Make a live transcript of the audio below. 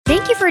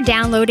Thank you for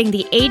downloading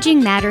the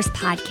Aging Matters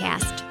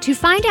podcast. To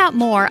find out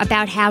more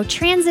about how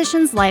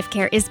Transitions Life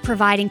Care is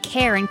providing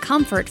care and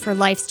comfort for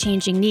life's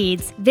changing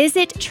needs,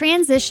 visit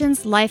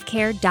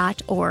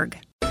transitionslifecare.org.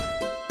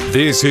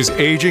 This is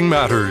Aging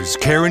Matters,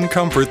 care and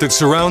comfort that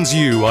surrounds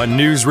you on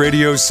News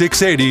Radio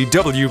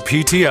 680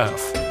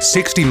 WPTF.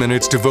 60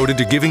 minutes devoted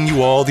to giving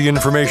you all the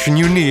information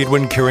you need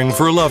when caring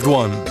for a loved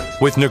one.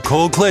 With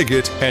Nicole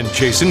Claggett and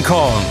Jason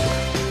Kong.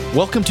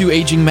 Welcome to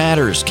Aging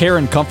Matters, care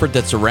and comfort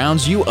that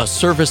surrounds you, a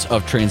service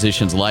of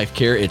Transitions Life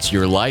Care. It's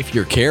your life,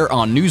 your care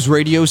on News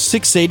Radio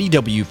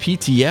 680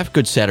 WPTF.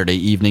 Good Saturday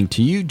evening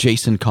to you.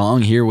 Jason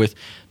Kong here with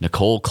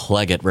Nicole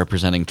Claggett,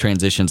 representing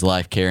Transitions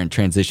Life Care and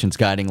Transitions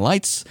Guiding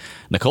Lights.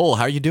 Nicole,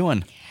 how are you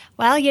doing?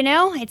 Well, you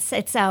know, it's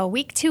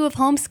week 2 of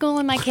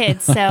homeschooling my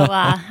kids, so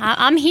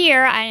I'm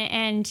here,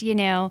 and you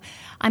know,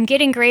 I'm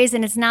getting grays,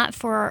 and it's not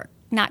for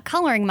not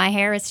coloring my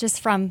hair, it's just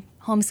from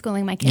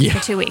homeschooling my kids for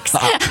 2 weeks.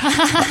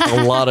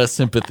 A lot of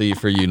sympathy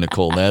for you,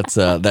 Nicole. That's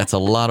a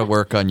lot of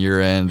work on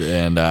your end,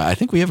 and I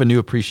think we have a new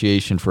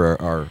appreciation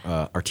for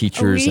our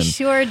teachers. We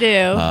sure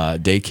do.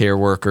 Daycare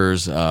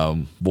workers.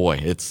 Boy,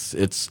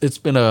 it's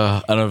been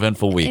an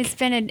eventful week. It's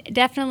been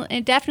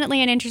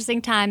definitely an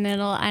interesting time,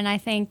 and I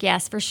think,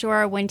 yes, for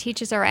sure, when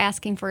teachers are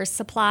asking for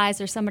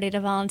supplies or somebody to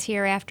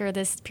volunteer after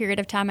this period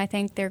of time, I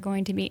think they're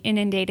going to be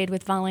inundated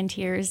with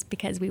volunteers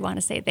because we want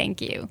to say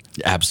thank you.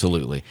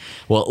 Absolutely.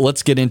 Well,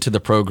 let's get into the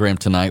program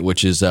tonight,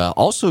 which is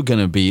also going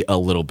to be a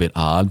little bit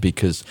odd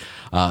because,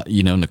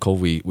 Nicole,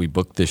 we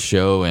booked this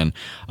show and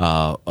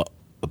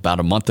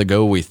about a month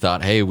ago, we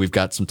thought, hey, we've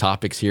got some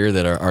topics here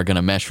that are going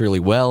to mesh really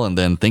well, and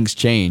then things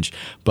change.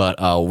 But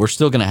we're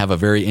still going to have a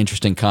very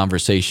interesting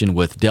conversation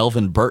with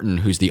Delvin Burton,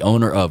 who's the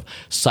owner of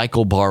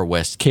Cycle Bar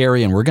West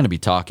Cary, and we're going to be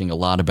talking a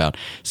lot about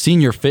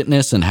senior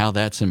fitness and how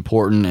that's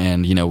important.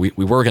 And, you know, we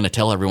were going to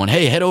tell everyone,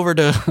 hey, head over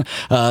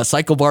to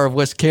Cycle Bar of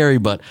West Cary,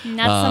 but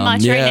not so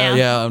much right now.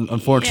 Yeah,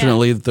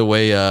 unfortunately, the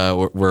way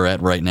we're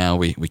at right now,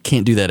 we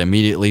can't do that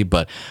immediately.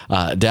 But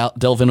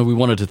Delvin, we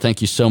wanted to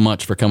thank you so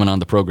much for coming on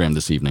the program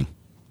this evening.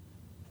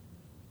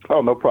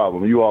 Oh, no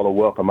problem. You all are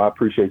welcome. I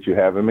appreciate you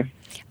having me.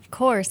 Of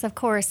course.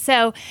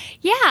 So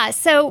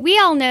we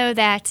all know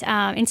that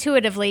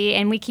intuitively,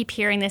 and we keep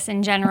hearing this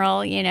in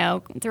general, you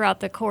know, throughout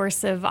the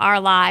course of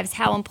our lives,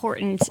 how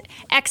important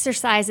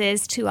exercise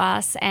is to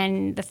us,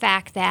 and the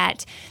fact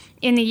that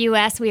in the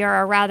U.S., we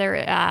are a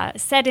rather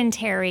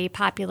sedentary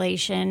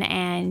population,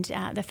 and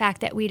the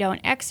fact that we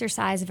don't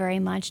exercise very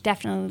much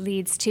definitely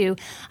leads to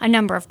a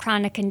number of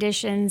chronic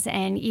conditions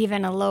and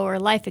even a lower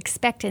life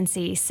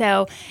expectancy.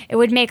 So it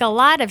would make a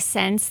lot of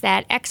sense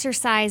that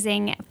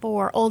exercising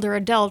for older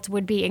adults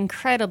would be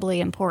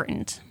incredibly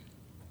important.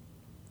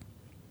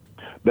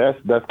 That's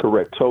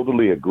correct.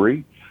 Totally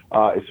agree,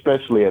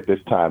 especially at this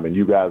time. And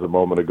you guys a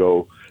moment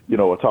ago, you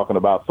know, we're talking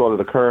about sort of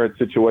the current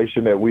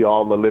situation that we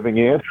all are living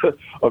in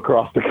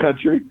across the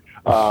country.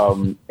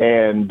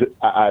 And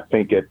I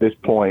think at this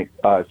point,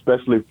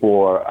 especially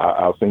for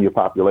our senior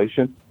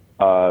population,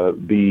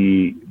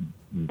 the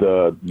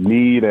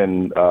need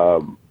and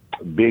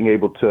being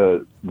able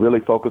to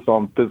really focus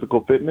on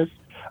physical fitness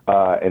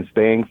and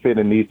staying fit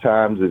in these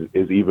times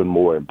is even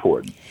more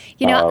important.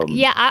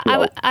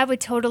 I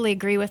would totally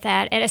agree with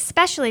that, and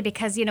especially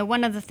because, you know,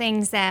 one of the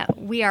things that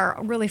we are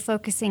really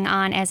focusing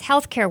on as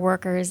healthcare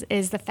workers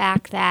is the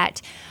fact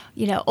that,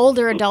 you know,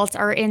 older adults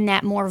are in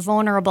that more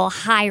vulnerable,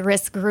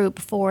 high-risk group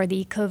for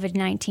the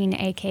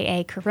COVID-19,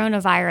 aka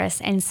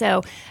coronavirus. And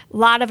so a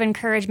lot of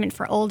encouragement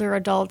for older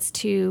adults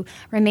to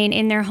remain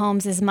in their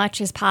homes as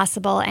much as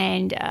possible,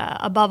 and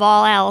above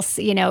all else,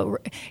 you know,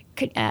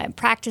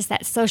 practice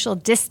that social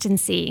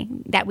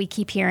distancing that we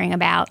keep hearing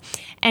about.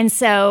 And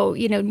so,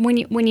 you know,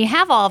 when you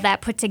have all of that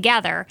put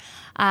together,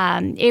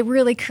 it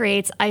really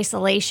creates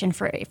isolation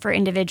for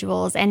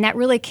individuals, and that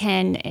really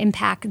can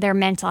impact their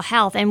mental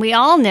health. And we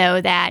all know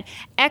that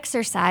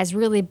exercise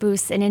really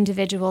boosts an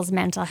individual's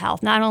mental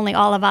health. Not only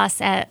all of us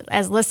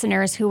as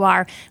listeners who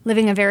are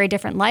living a very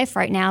different life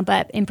right now,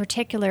 but in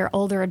particular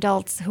older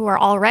adults who are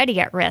already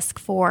at risk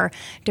for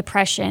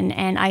depression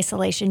and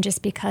isolation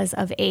just because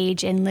of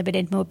age and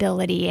limited mobility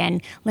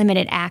and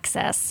limited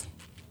access.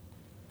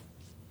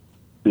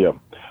 Yeah.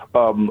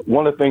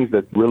 One of the things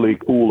that's really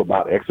cool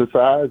about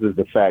exercise is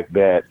the fact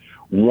that,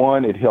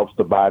 one, it helps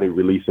the body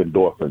release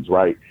endorphins,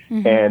 right?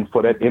 Mm-hmm. And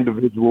for that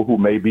individual who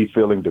may be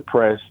feeling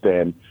depressed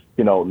and,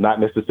 you know, not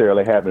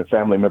necessarily having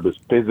family members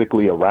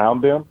physically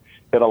around them,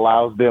 it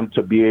allows them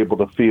to be able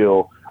to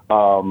feel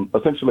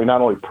essentially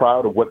not only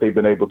proud of what they've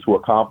been able to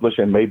accomplish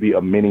and maybe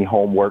a mini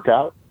home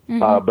workout,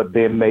 but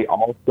then they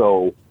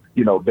also,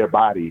 you know, their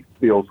body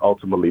feels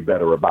ultimately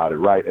better about it,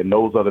 right? And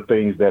those are the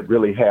things that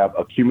really have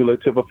a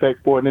cumulative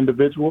effect for an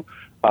individual.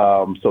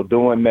 So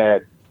doing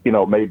that, you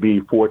know,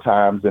 maybe 4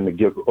 times over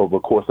the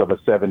course of a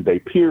 7-day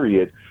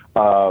period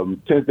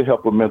tends to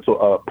help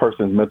a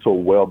person's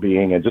mental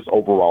well-being and just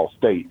overall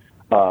state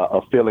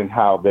of feeling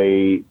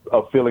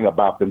feeling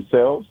about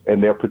themselves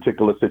and their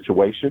particular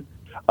situation.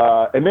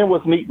 And then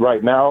what's neat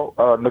right now,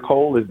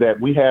 Nicole, is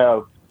that we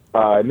have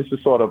and this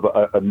is sort of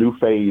a new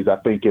phase, I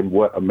think, in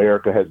what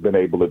America has been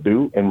able to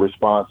do in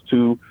response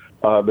to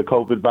the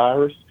COVID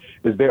virus,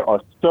 is there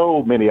are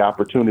so many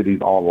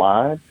opportunities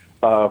online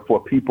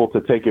for people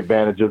to take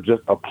advantage of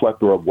just a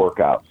plethora of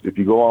workouts. If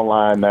you go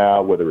online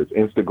now, whether it's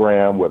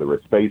Instagram, whether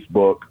it's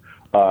Facebook,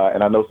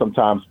 and I know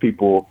sometimes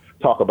people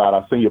talk about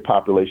our senior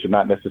population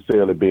not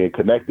necessarily being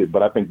connected,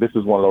 but I think this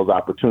is one of those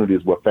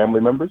opportunities where family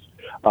members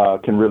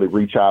can really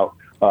reach out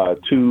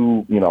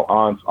to,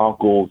 aunts,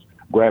 uncles,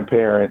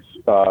 grandparents,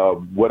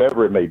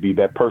 whatever it may be,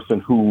 that person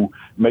who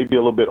may be a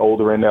little bit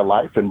older in their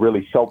life, and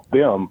really help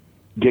them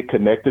get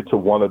connected to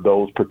one of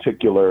those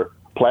particular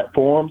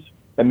platforms.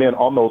 And then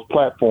on those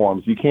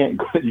platforms, you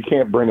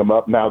can't bring them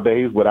up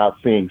nowadays without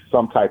seeing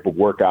some type of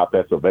workout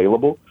that's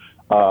available.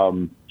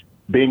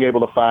 Being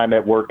able to find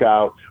that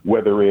workout,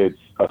 whether it's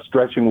a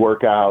stretching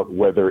workout,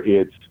 whether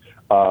it's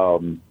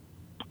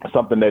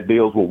something that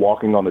deals with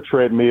walking on the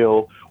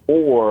treadmill,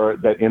 or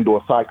that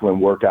indoor cycling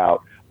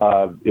workout,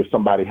 if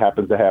somebody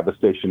happens to have a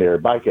stationary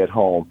bike at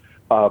home.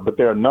 But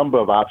there are a number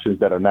of options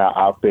that are now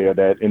out there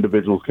that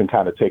individuals can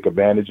kind of take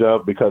advantage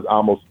of, because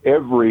almost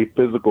every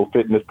physical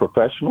fitness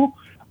professional,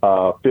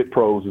 Fit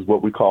Pros is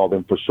what we call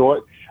them for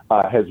short,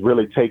 has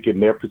really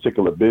taken their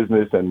particular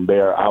business and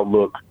their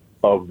outlook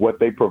of what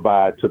they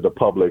provide to the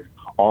public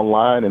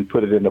online and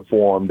put it in a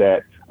form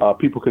that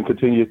people can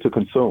continue to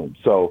consume.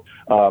 So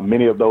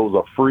many of those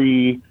are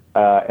free,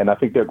 and I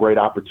think they're great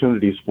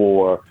opportunities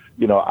for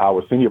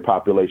our senior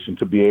population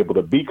to be able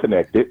to be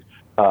connected,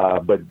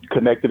 but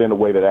connected in a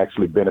way that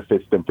actually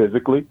benefits them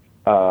physically,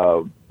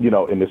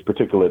 in this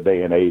particular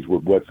day and age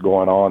with what's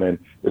going on, and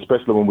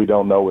especially when we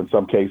don't know in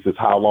some cases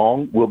how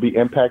long we'll be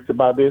impacted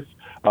by this.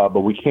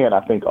 But we can't,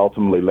 I think,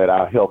 ultimately let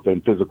our health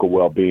and physical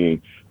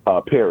well-being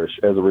perish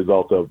as a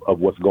result of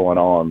what's going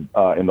on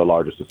in the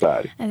larger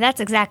society. And that's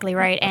exactly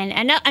right.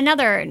 And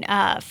another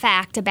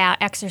fact about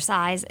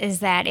exercise is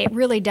that it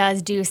really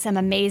does do some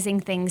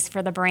amazing things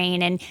for the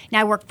brain. And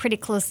I work pretty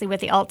closely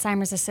with the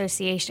Alzheimer's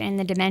Association and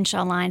the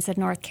Dementia Alliance of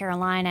North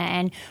Carolina.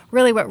 And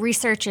really what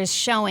research is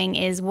showing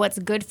is what's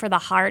good for the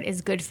heart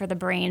is good for the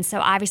brain. So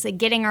obviously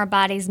getting our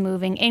bodies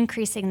moving,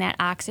 increasing that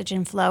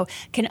oxygen flow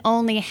can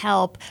only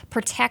help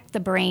protect the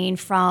brain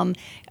from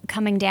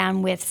coming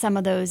down with some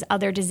of those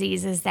other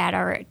diseases that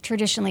are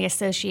traditionally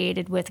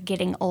associated with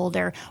getting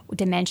older,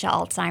 dementia,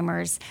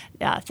 Alzheimer's,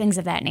 things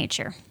of that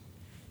nature.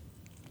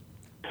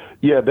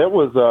 Yeah, that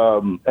was,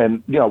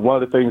 and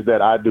one of the things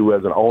that I do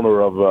as an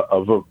owner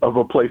of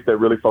a place that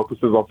really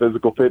focuses on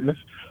physical fitness,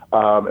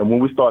 and when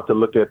we start to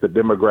look at the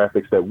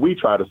demographics that we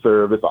try to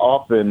serve,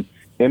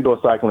 indoor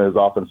cycling is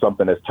often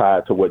something that's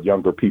tied to what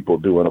younger people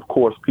do. And of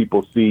course,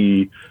 people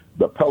see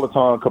the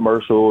Peloton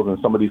commercials and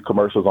some of these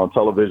commercials on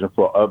television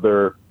for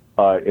other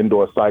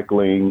indoor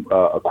cycling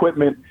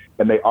equipment,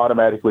 and they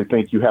automatically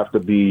think you have to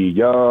be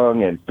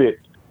young and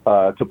fit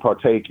to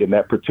partake in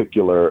that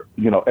particular,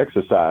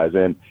 exercise.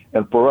 And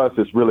for us,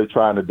 it's really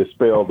trying to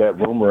dispel that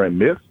rumor and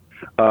myth.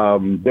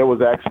 There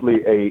was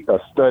actually a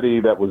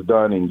study that was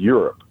done in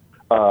Europe.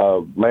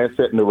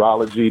 Lancet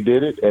Neurology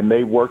did it, and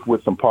they worked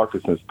with some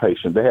Parkinson's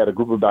patients. They had a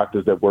group of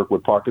doctors that worked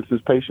with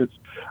Parkinson's patients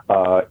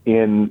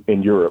in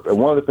Europe. And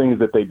one of the things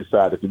that they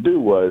decided to do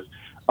was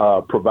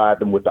provide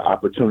them with the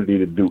opportunity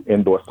to do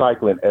indoor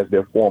cycling as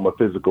their form of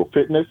physical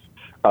fitness.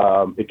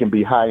 It can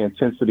be high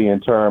intensity in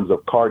terms of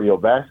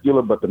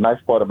cardiovascular, but the nice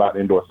part about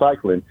indoor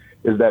cycling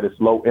is that it's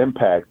low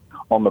impact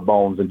on the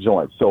bones and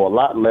joints. So a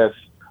lot less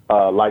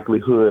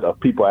likelihood of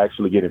people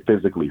actually getting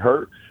physically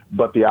hurt,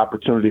 but the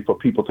opportunity for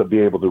people to be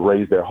able to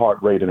raise their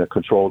heart rate in a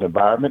controlled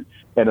environment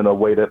and in a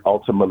way that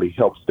ultimately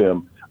helps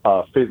them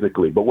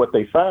physically. But what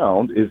they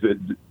found is it,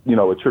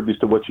 attributes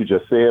to what you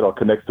just said or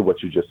connects to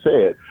what you just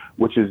said,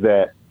 which is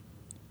that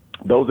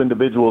those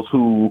individuals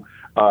who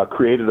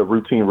created a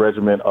routine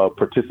regimen of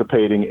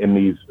participating in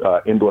these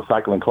indoor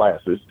cycling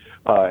classes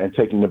and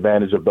taking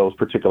advantage of those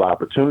particular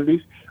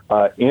opportunities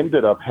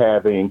ended up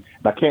having,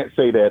 and I can't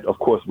say that, of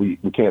course, we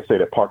can't say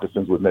that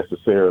Parkinson's was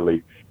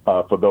necessarily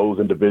for those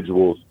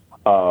individuals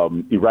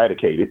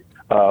eradicated,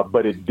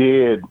 but it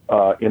did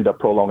end up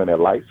prolonging their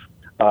life.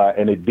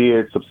 And it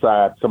did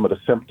subside some of the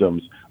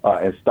symptoms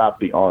and stop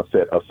the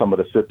onset of some of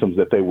the symptoms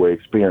that they were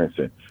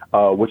experiencing,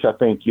 which I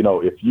think,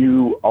 if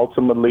you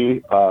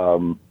ultimately,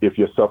 if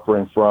you're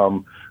suffering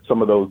from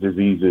some of those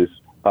diseases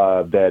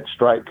that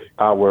strike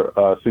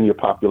our senior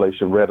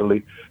population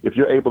readily, if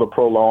you're able to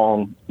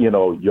prolong,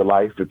 your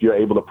life, if you're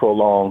able to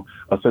prolong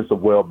a sense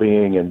of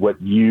well-being and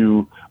what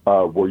you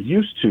were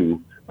used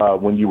to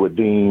when you were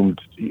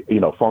deemed,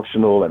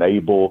 functional and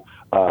able,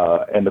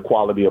 and the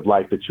quality of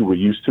life that you were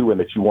used to and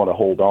that you want to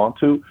hold on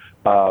to,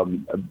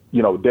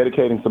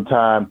 dedicating some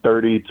time,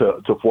 30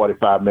 to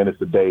 45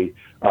 minutes a day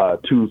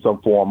to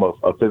some form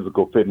of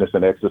physical fitness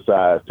and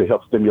exercise to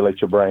help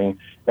stimulate your brain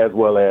as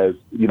well as,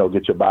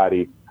 get your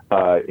body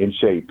in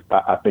shape,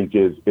 I think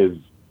is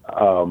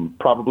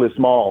probably a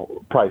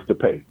small price to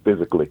pay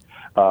physically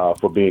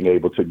for being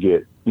able to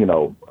get,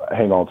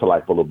 hang on to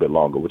life a little bit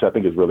longer, which I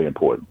think is really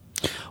important.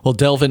 Well,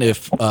 Delvin,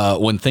 if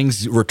when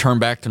things return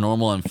back to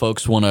normal and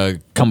folks want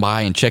to come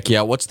by and check you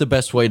out, what's the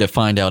best way to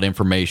find out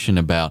information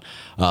about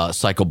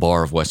Cycle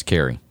Bar of West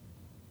Cary?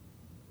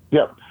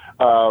 Yep.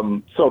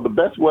 So the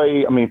best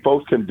way,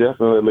 folks can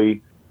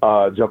definitely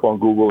jump on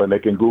Google and they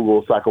can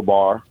Google Cycle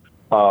Bar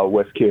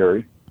West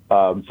Cary.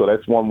 So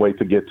that's one way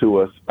to get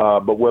to us.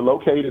 But we're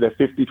located at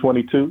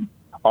 5022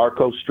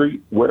 Arco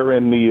Street. We're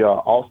in the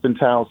Austin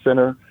Town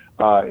Center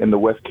in the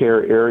West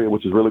Cary area,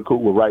 which is really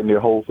cool. We're right near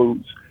Whole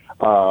Foods,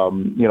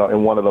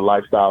 in one of the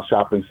lifestyle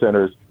shopping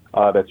centers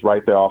that's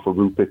right there off of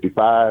Route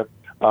 55.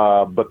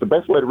 But the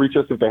best way to reach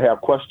us if they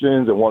have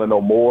questions and want to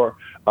know more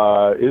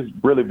is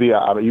really via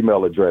our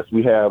email address.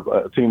 We have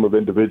a team of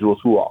individuals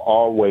who are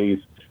always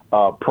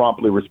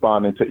promptly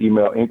responding to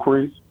email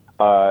inquiries.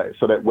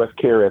 So that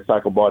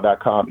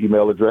westcary@cyclebar.com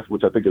email address,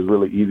 which I think is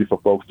really easy for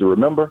folks to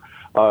remember,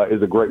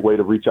 is a great way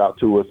to reach out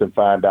to us and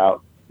find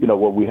out,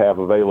 what we have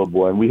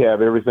available. And we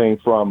have everything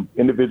from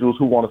individuals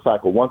who want to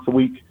cycle once a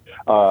week,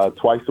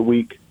 twice a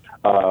week.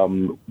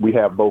 We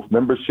have both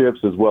memberships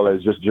as well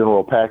as just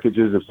general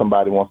packages if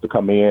somebody wants to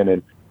come in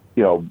and,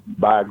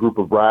 buy a group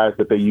of rides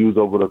that they use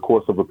over the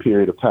course of a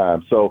period of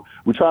time. So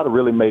we try to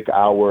really make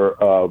our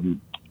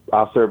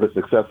service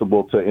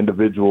accessible to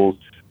individuals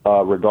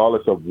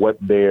regardless of what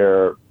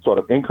their sort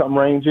of income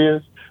range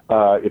is.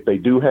 If they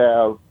do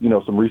have,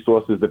 some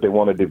resources that they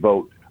want to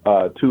devote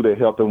to their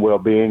health and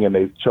well-being, and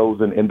they've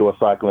chosen indoor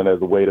cycling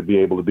as a way to be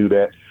able to do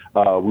that,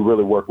 we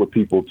really work with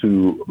people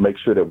to make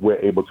sure that we're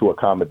able to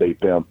accommodate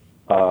them.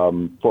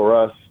 For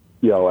us,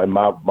 and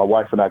my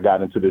wife and I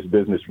got into this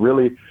business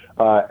really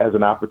as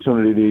an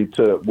opportunity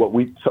to what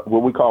we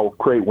call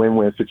create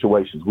win-win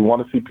situations. We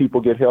want to see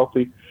people get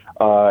healthy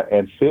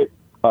and fit.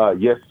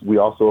 Yes, we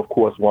also, of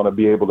course, want to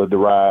be able to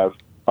derive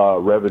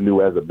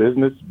revenue as a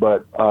business,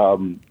 but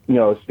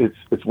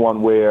it's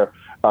one where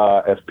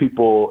as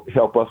people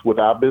help us with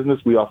our business,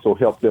 we also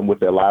help them with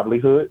their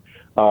livelihood,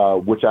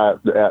 which as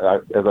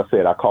I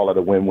said, I call it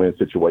a win-win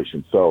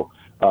situation. So,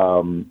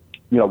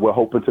 we're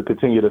hoping to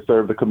continue to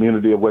serve the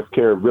community of West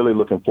Cary. Really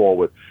looking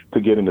forward to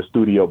getting the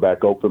studio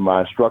back open.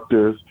 My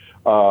instructors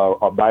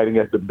are biting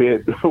at the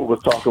bit.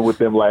 Was talking with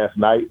them last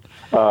night,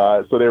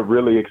 so they're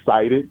really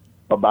excited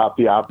about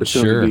the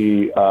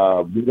opportunity.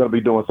 Sure. We're going to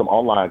be doing some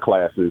online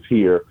classes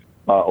here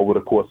over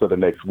the course of the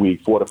next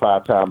week, 4 to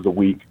 5 times a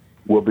week.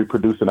 We'll be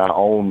producing our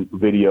own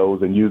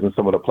videos and using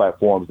some of the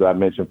platforms that I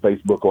mentioned,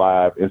 Facebook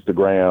Live,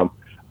 Instagram,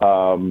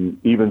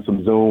 even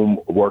some Zoom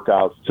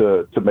workouts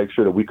to make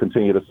sure that we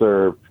continue to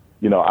serve,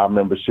 our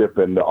membership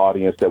and the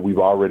audience that we've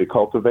already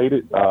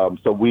cultivated.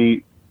 So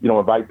we,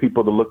 invite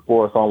people to look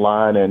for us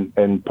online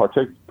and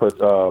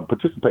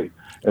participate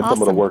in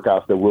some of the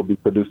workouts that we'll be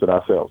producing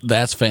ourselves.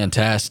 That's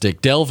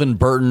fantastic. Delvin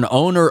Burton,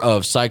 owner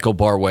of Cycle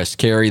Bar West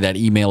Cary. That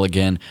email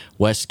again,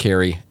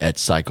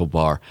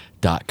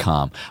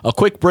 westcary@cyclebar.com. A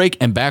quick break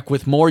and back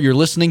with more. You're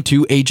listening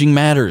to Aging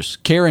Matters.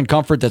 Care and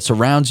comfort that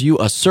surrounds you,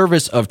 a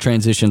service of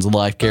Transitions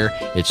Life Care.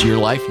 It's your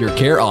life, your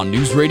care on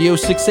News Radio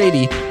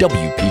 680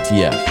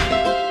 WPTF.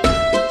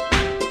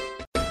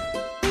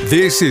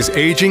 This is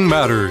Aging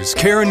Matters,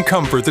 care and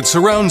comfort that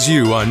surrounds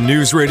you on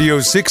News Radio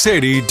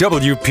 680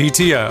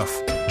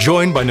 WPTF.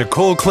 Joined by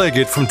Nicole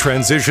Claggett from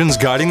Transitions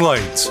Guiding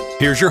Lights.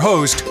 Here's your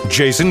host,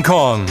 Jason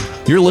Kong.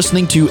 You're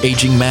listening to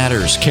Aging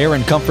Matters, care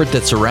and comfort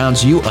that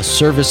surrounds you, a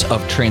service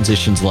of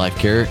Transitions Life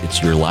Care.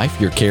 It's your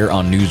life, your care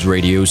on News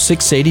Radio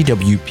 680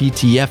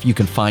 WPTF. You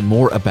can find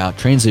more about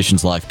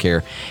Transitions Life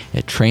Care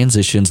at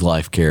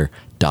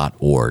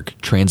transitionslifecare.org.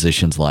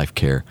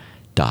 Transitionslifecare.org.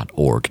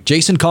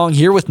 Jason Kong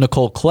here with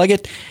Nicole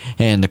Claggett.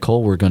 And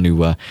Nicole, we're going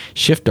to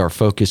shift our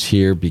focus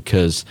here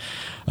because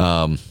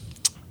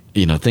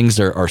things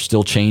are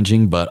still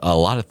changing, but a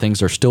lot of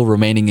things are still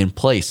remaining in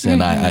place.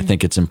 And I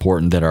think it's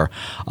important that our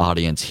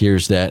audience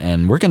hears that.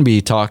 And we're going to be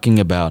talking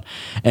about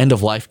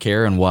end-of-life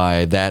care and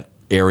why that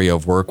area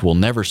of work will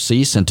never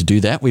cease. And to do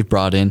that, we've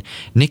brought in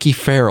Nikki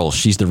Farrell.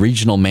 She's the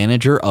Regional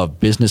Manager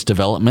of Business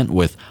Development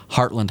with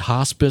Heartland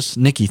Hospice.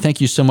 Nikki,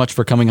 thank you so much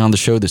for coming on the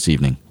show this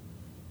evening.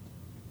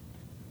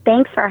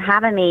 Thanks for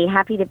having me.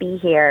 Happy to be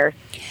here.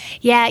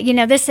 Yeah,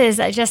 this is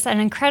just an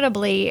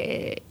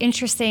incredibly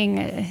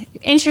interesting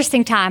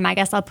time, I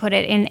guess I'll put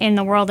it, in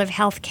the world of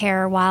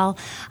healthcare. While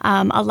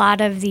a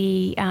lot of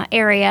the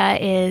area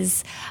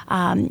is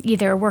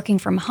either working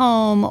from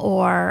home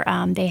or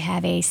they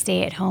have a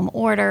stay-at-home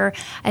order,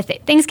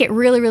 things get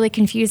really, really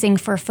confusing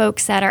for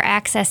folks that are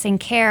accessing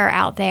care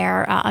out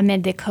there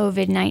amid the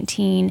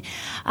COVID-19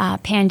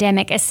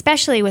 pandemic,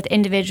 especially with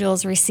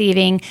individuals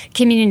receiving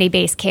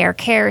community-based care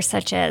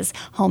such as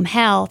home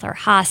health or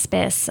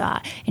hospice,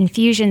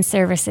 infusion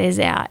services,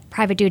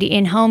 private duty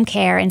in-home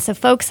care. And so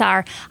folks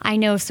are, I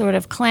know, sort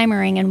of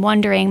clamoring and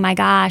wondering, my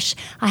gosh,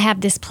 I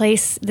have this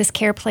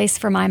care place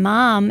for my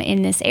mom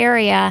in this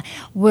area.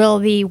 Will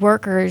the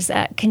workers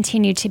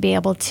continue to be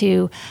able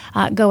to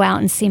go out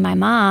and see my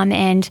mom?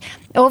 And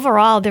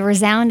overall, the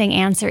resounding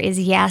answer is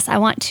yes. I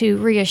want to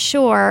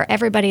reassure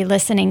everybody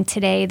listening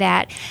today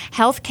that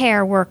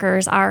healthcare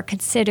workers are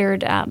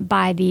considered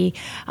by the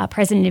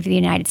President of the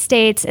United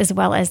States as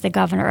well as the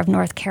Governor of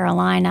North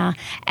Carolina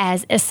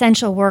as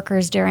essential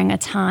workers during a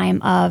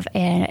time of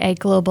a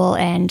global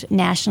and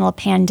national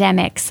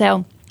pandemic.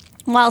 So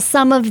while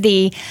some of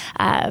the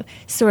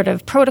sort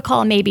of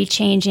protocol may be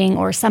changing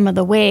or some of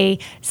the way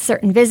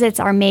certain visits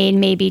are made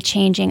may be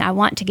changing, I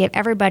want to give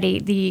everybody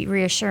the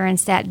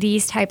reassurance that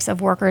these types of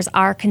workers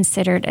are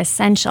considered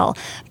essential.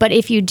 But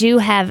if you do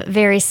have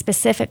very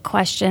specific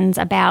questions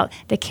about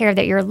the care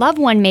that your loved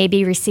one may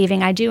be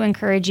receiving, I do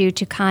encourage you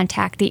to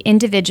contact the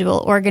individual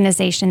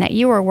organization that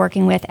you are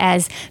working with,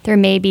 as there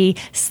may be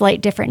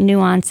slight different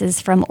nuances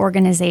from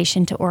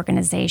organization to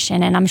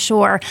organization. And I'm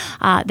sure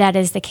that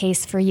is the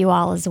case for you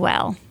all as well.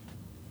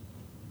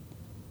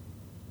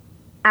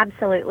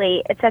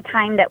 Absolutely. It's a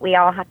time that we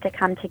all have to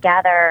come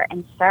together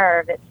and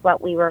serve. It's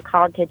what we were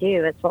called to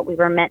do. It's what we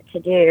were meant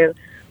to do.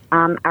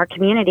 Our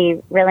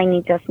community really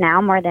needs us now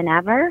more than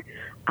ever.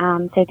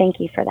 So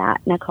thank you for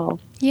that, Nicole.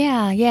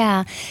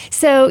 Yeah.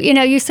 So,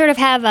 you sort of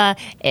have an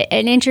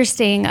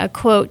interesting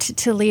quote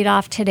to lead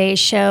off today's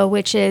show,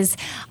 which is,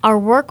 our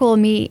work will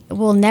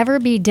never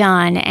be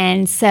done.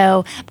 And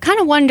so I'm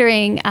kind of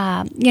wondering,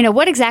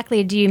 what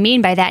exactly do you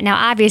mean by that? Now,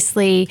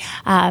 obviously,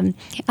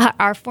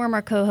 our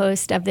former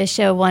co-host of this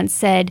show once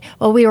said,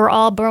 well, we were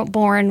all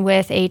born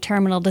with a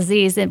terminal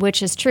disease,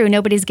 which is true.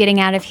 Nobody's getting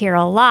out of here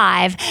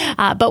alive.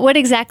 But what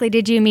exactly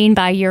did you mean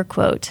by your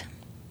quote?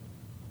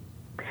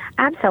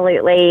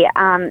 Absolutely.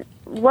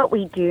 What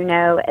we do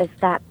know is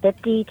that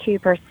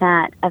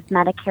 52% of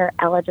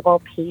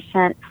Medicare-eligible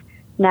patients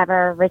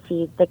never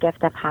receive the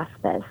gift of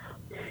hospice.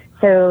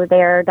 So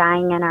they're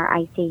dying in our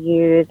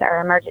ICUs, our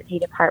emergency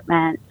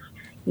departments,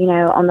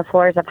 on the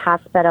floors of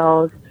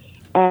hospitals.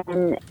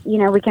 And,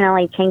 we can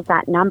only change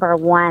that number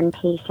one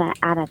patient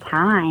at a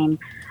time.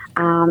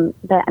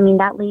 But,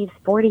 that leaves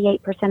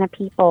 48% of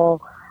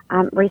people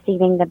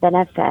receiving the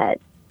benefit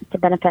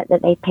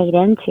that they paid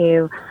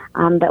into,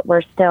 but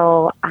we're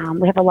still,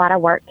 we have a lot of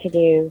work to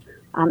do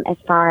as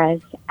far as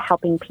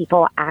helping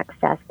people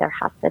access their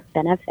hospice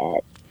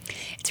benefits.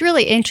 It's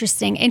really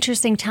interesting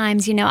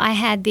times. I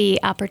had the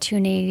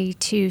opportunity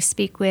to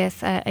speak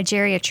with a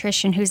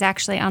geriatrician who's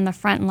actually on the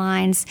front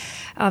lines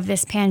of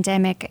this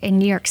pandemic in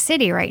New York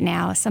City right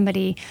now,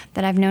 somebody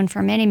that I've known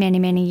for many, many,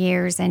 many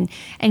years. And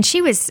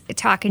she was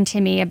talking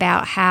to me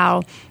about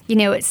how,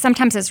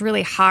 sometimes it's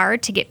really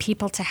hard to get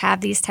people to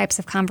have these types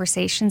of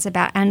conversations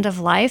about end of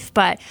life.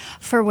 But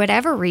for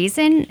whatever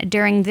reason,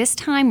 during this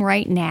time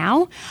right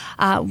now,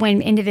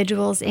 when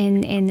individuals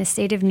in the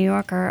state of New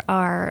York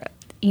are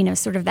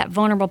sort of that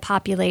vulnerable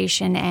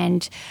population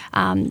and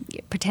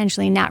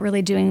potentially not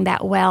really doing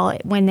that well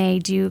when they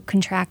do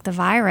contract the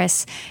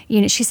virus,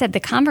 she said the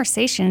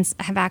conversations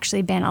have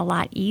actually been a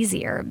lot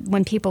easier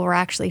when people were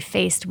actually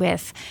faced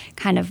with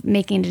kind of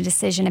making a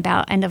decision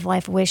about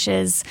end-of-life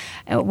wishes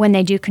when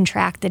they do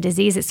contract the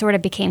disease. It sort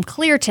of became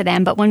clear to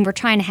them, but when we're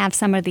trying to have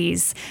some of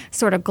these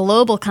sort of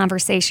global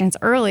conversations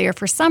earlier,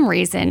 for some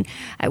reason,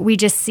 we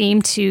just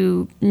seem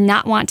to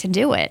not want to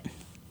do it.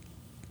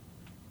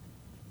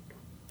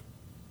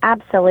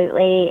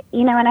 Absolutely.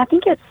 And I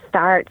think it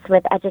starts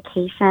with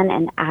education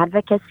and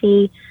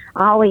advocacy.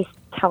 I always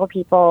tell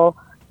people,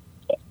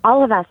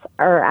 all of us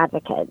are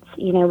advocates.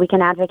 We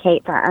can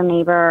advocate for our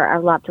neighbor, our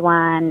loved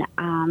one,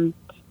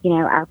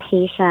 our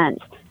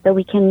patients, but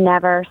we can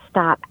never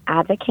stop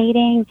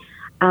advocating.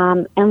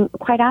 And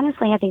quite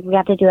honestly, I think we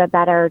have to do a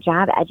better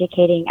job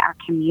educating our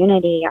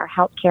community, our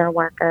healthcare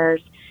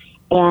workers.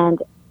 And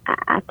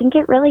I think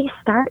it really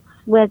starts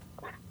with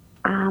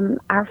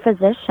our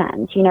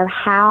physicians.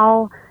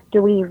 How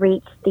do we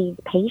reach these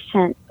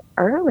patients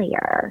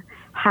earlier?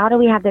 How do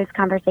we have those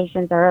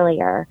conversations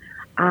earlier?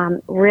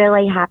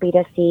 Really happy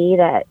to see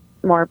that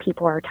more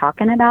people are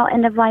talking about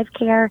end-of-life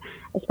care,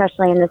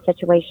 especially in the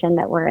situation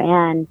that we're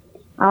in.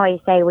 I always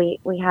say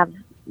we have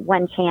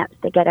one chance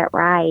to get it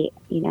right,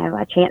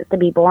 a chance to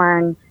be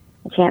born,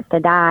 a chance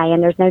to die,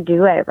 and there's no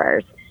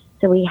do-overs.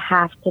 So we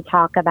have to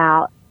talk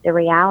about the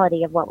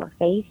reality of what we're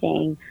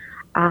facing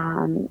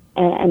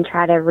and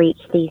try to reach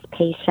these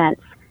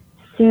patients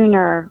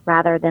sooner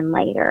rather than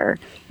later.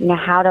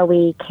 How do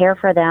we care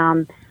for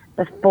them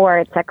before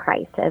it's a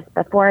crisis,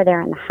 before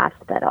they're in the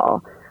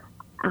hospital?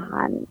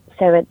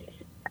 So it's,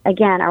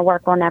 again, our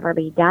work will never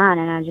be done,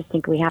 and I just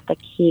think we have to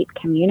keep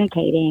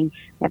communicating,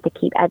 we have to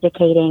keep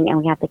educating, and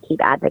we have to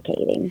keep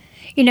advocating.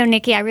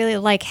 Nikki, I really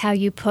like how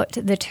you put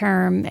the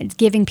term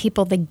giving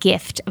people the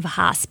gift of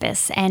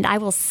hospice. And I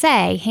will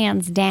say,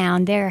 hands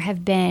down, there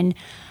have been,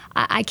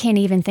 I can't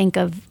even think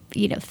of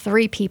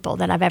 3 people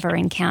that I've ever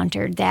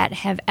encountered that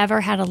have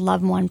ever had a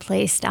loved one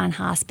placed on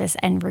hospice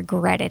and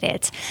regretted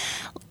it.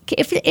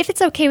 if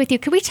it's okay with you,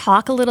 could we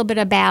talk a little bit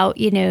about,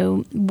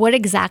 what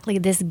exactly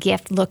this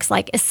gift looks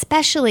like,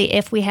 especially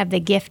if we have the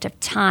gift of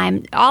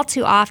time? All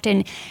too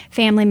often,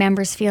 family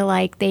members feel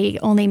like they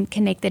only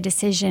can make the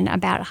decision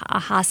about a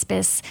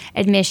hospice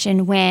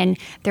admission when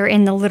they're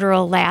in the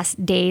literal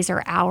last days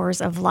or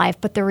hours of life.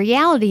 But the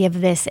reality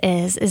of this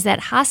is that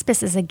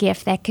hospice is a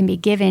gift that can be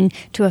given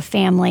to a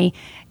family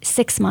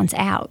 6 months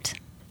out.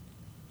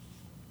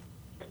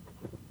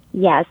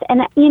 Yes,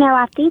 and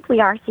I think we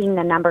are seeing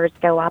the numbers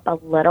go up a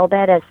little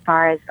bit as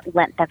far as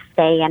length of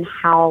stay and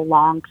how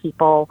long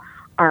people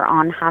are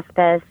on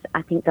hospice.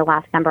 I think the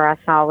last number I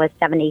saw was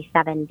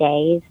 77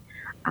 days,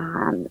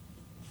 and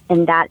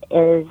that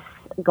is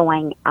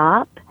going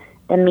up.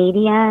 The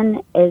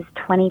median is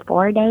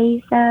 24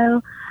 days,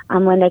 though,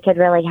 when they could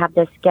really have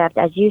this gift,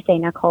 as you say,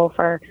 Nicole,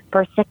 for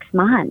 6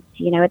 months.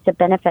 It's a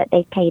benefit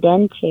they've paid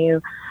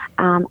into.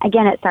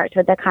 Again, it starts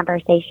with the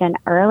conversation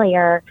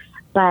earlier.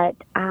 But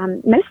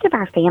most of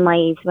our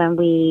families, when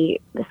we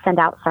send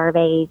out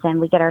surveys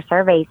and we get our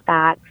surveys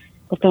back,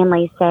 the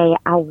families say,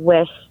 I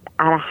wish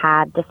I'd have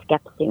had this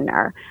gift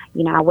sooner.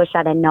 I wish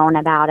I'd have known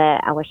about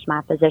it. I wish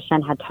my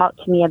physician had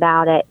talked to me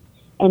about it.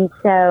 And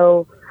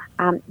so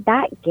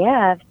that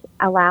gift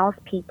allows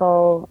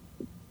people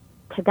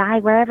to die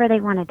wherever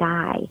they want to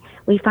die.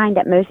 We find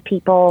that most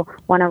people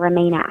want to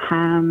remain at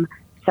home,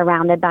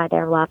 surrounded by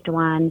their loved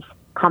ones,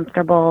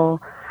 comfortable,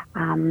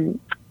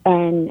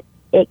 and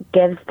it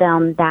gives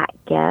them that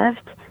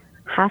gift.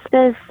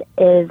 Hospice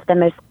is the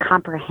most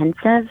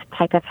comprehensive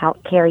type of health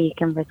care you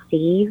can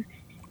receive,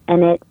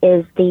 and it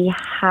is the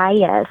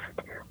highest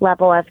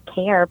level of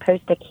care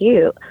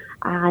post-acute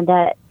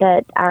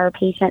that our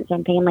patients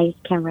and families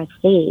can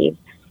receive.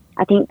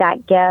 I think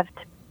that gift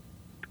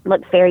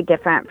looks very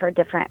different for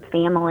different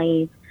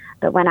families,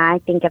 but when I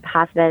think of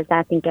hospice,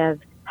 I think of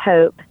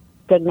hope,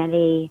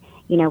 dignity.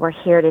 We're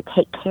here to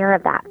take care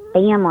of that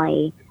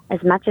family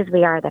as much as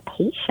we are the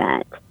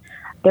patient.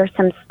 There's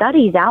some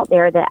studies out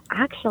there that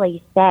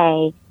actually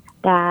say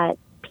that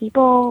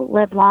people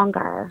live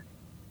longer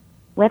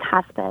with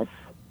hospice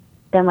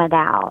than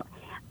without.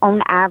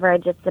 On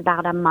average, it's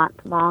about a month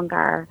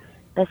longer.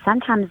 But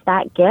sometimes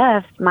that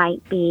gift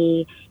might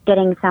be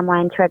getting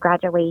someone to a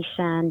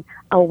graduation,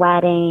 a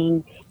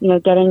wedding,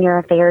 getting your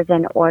affairs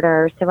in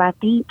order. So I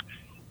think,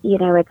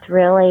 it's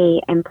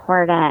really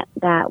important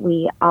that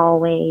we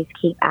always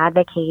keep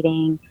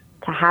advocating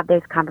to have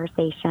those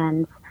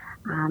conversations.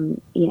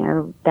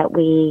 That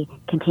we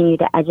continue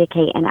to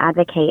educate and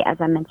advocate,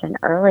 as I mentioned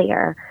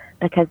earlier,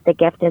 because the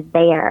gift is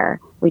there.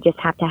 We just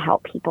have to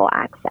help people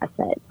access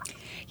it.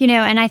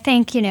 And I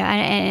think,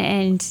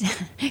 and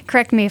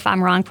correct me if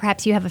I'm wrong,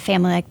 perhaps you have a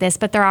family like this,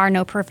 but there are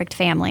no perfect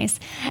families.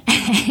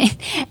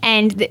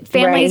 And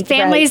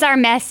families are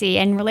messy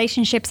and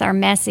relationships are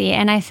messy.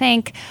 And I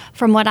think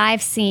from what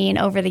I've seen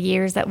over the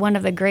years that one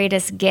of the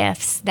greatest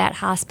gifts that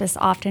hospice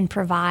often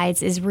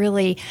provides is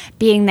really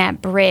being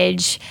that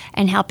bridge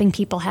and helping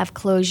people have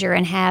closure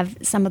and have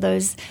some of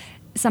those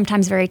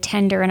sometimes very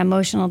tender and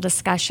emotional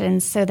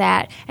discussions so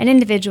that an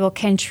individual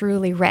can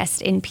truly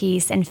rest in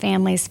peace and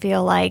families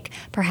feel like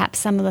perhaps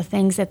some of the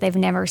things that they've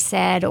never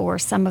said or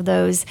some of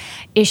those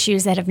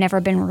issues that have never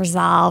been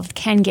resolved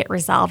can get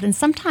resolved. And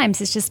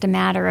sometimes it's just a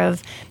matter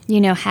of,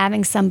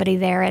 having somebody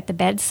there at the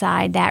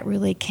bedside that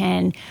really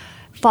can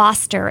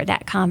foster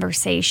that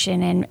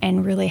conversation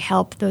and really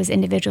help those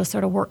individuals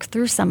sort of work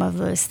through some of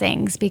those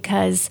things,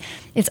 because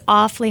it's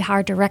awfully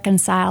hard to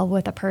reconcile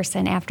with a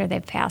person after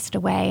they've passed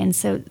away. And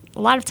so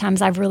a lot of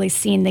times I've really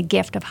seen the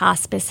gift of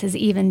hospice has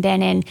even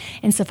been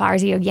insofar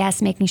as,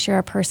 yes, making sure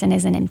a person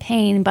isn't in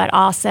pain, but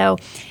also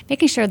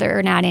making sure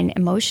they're not in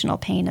emotional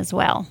pain as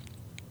well.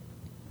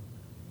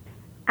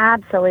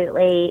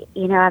 Absolutely.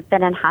 I've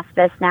been in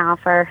hospice now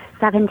for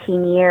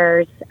 17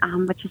 years,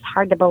 which is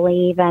hard to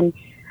believe. And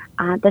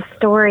the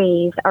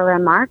stories are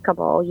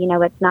remarkable.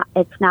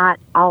 It's not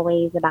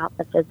always about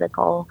the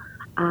physical.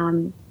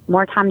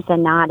 More times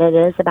than not, it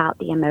is about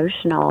the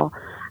emotional.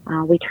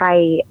 We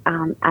try,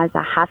 as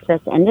a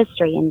hospice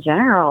industry in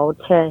general,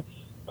 to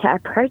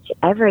approach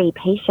every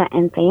patient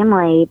and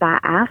family by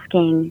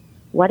asking,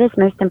 what is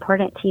most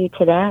important to you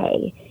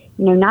today?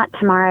 Not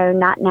tomorrow,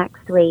 not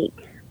next week,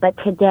 but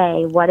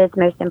today, what is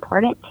most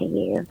important to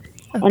you?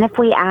 Okay. And if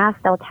we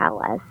ask, they'll tell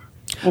us.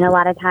 And a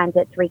lot of times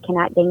it's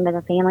reconnecting with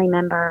a family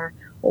member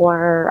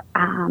or,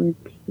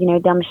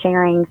 them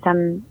sharing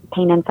some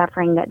pain and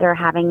suffering that they're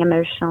having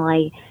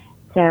emotionally.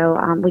 So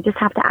we just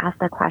have to ask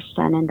the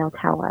question and they'll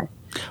tell us.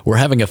 We're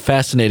having a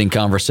fascinating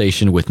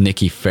conversation with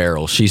Nikki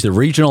Farrell. She's the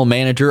Regional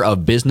Manager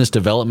of Business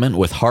Development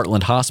with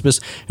Heartland Hospice,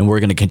 and we're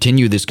going to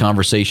continue this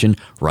conversation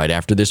right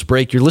after this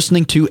break. You're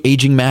listening to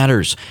Aging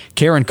Matters,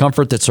 care and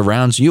comfort that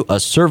surrounds you, a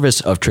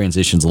service of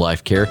Transitions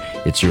Life Care.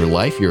 It's your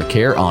life, your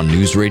care on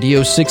News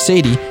Radio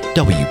 680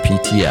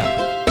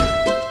 WPTF.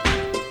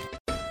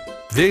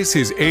 This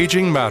is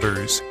Aging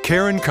Matters,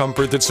 care and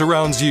comfort that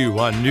surrounds you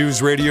on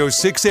News Radio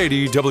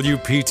 680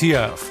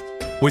 WPTF.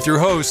 with your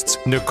hosts,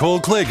 Nicole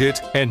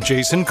Claggett and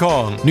Jason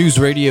Kong. News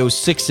Radio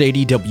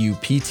 680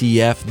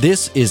 WPTF.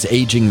 This is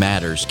Aging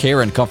Matters,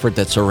 care and comfort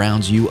that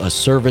surrounds you, a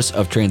service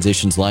of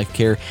Transitions Life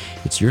Care.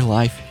 It's your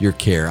life, your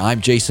care.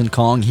 I'm Jason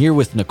Kong here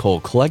with Nicole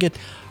Claggett.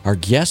 Our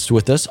guest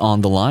with us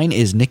on the line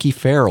is Nikki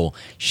Farrell.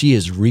 She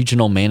is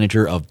Regional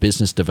Manager of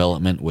Business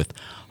Development with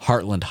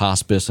Heartland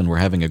Hospice, and we're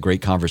having a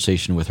great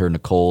conversation with her,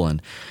 Nicole.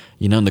 And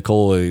you know,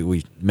 Nicole,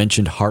 we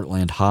mentioned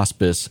Heartland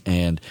Hospice,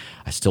 and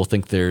I still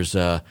think there's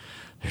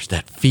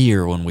that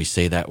fear when we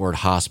say that word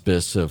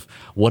hospice of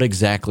what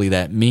exactly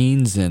that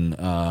means and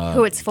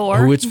who it's for.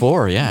 Who it's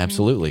for, yeah,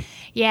 absolutely.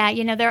 Yeah,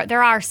 you know,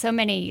 there are so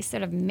many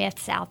sort of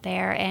myths out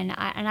there, and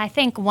I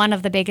think one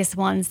of the biggest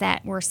ones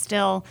that we're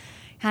still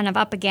kind of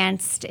up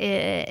against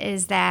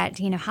is that,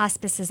 you know,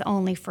 hospice is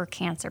only for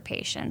cancer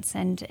patients,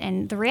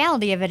 and the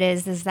reality of it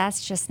is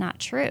that's just not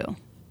true.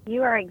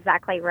 You are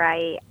exactly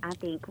right. I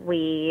think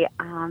we,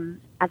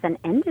 as an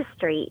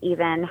industry,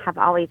 even have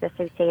always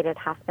associated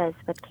hospice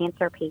with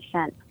cancer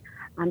patients.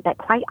 But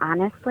quite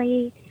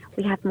honestly,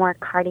 we have more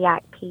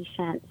cardiac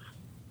patients,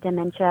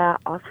 dementia,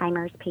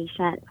 Alzheimer's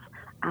patients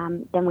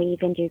than we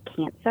even do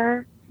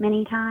cancer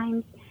many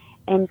times.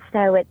 And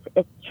so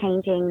it's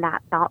changing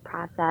that thought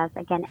process,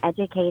 again,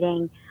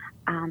 educating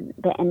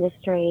the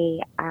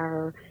industry,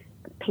 our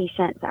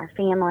patients, our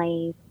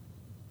families,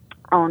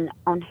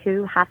 on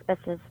who hospice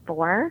is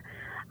for,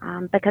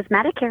 because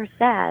Medicare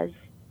says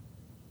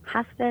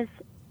hospice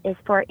is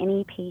for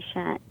any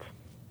patient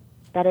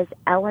that is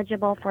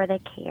eligible for the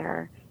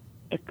care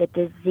if the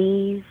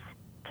disease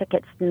took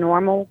its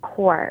normal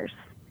course,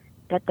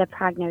 that the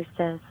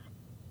prognosis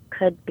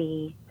could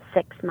be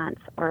 6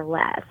 months or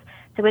less.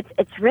 So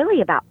it's really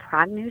about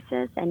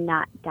prognosis and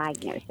not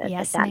diagnosis,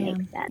 yes, if that ma'am.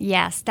 makes sense.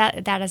 Yes,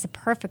 that is a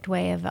perfect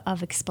way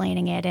of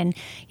explaining it. And,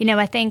 you know,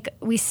 I think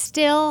we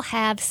still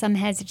have some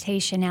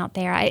hesitation out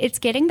there. It's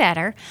getting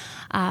better,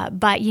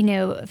 but, you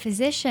know,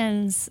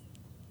 physicians,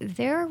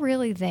 they're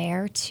really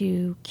there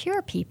to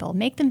cure people,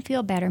 make them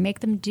feel better, make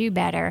them do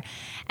better.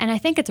 And I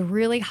think it's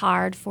really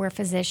hard for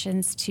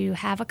physicians to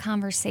have a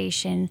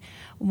conversation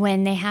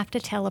when they have to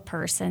tell a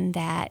person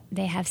that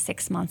they have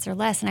 6 months or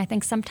less. And I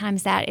think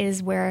sometimes that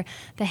is where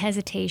the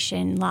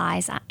hesitation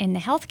lies in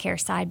the healthcare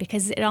side,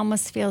 because it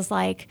almost feels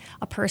like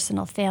a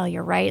personal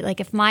failure, right?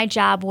 Like if my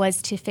job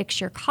was to fix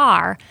your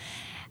car,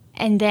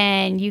 and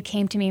then you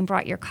came to me and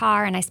brought your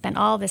car, and I spent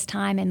all this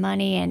time and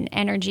money and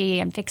energy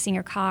and fixing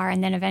your car,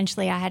 and then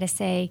eventually I had to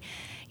say,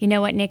 you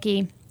know what,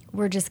 Nikki,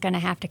 we're just going to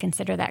have to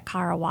consider that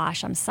car a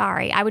wash. I'm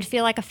sorry. I would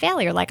feel like a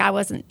failure, like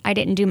I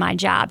didn't do my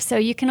job. So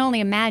you can only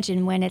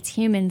imagine when it's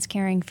humans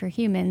caring for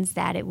humans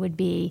that it would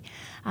be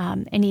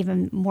an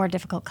even more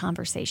difficult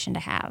conversation to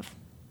have.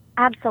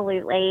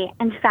 Absolutely.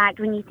 In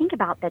fact, when you think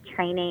about the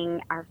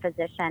training our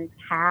physicians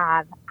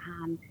have,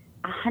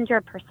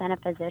 100% of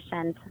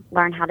physicians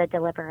learn how to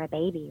deliver a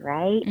baby,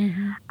 right?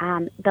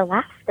 Mm-hmm. The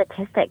last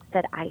statistics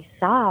that I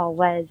saw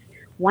was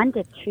 1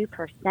 to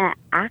 2%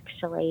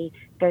 actually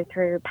go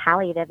through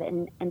palliative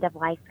and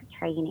end-of-life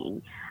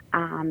training.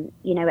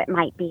 You know, it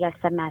might be a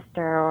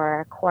semester or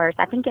a course.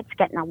 I think it's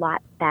getting a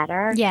lot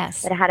better.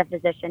 Yes. But I had a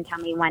physician tell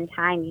me one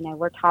time, you know,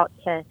 we're taught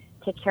to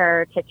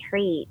cure, to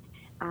treat.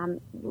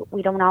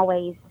 We don't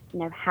always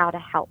know how to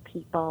help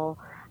people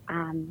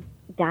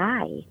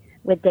die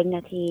with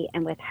dignity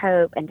and with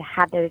hope, and to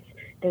have those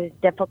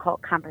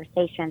difficult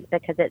conversations,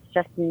 because it's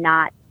just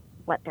not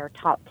what they're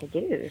taught to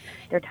do.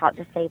 They're taught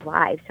to save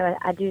lives. So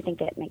I do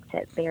think it makes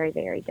it very,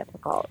 very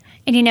difficult.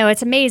 And, you know,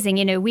 it's amazing.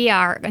 You know, we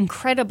are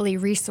incredibly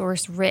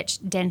resource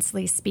rich,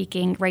 densely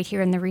speaking, right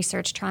here in the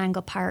Research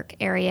Triangle Park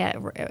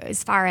area.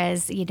 As far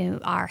as, you know,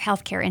 our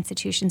healthcare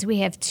institutions, we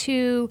have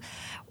 2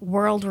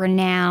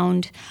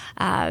 world-renowned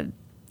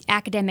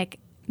academic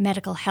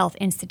medical health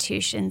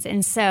institutions.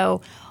 And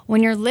so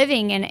when you're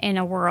living in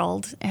a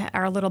world,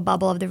 our little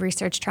bubble of the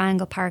Research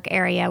Triangle Park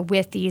area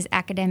with these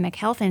academic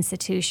health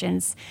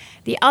institutions,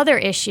 the other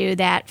issue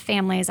that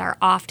families are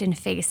often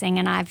facing,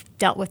 and I've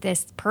dealt with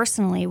this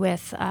personally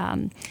with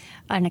an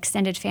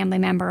extended family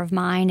member of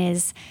mine,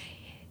 is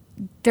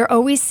there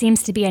always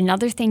seems to be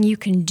another thing you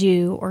can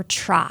do or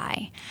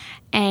try.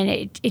 And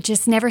it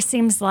just never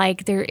seems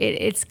like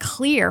it's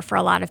clear for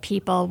a lot of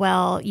people,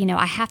 well, you know,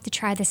 I have to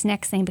try this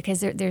next thing because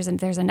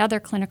there's another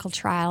clinical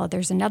trial,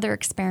 there's another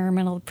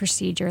experimental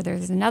procedure,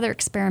 there's another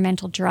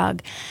experimental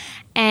drug.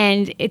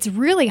 And it's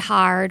really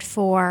hard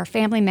for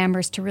family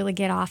members to really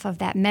get off of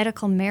that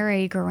medical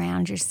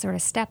merry-go-round, just sort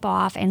of step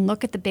off and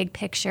look at the big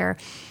picture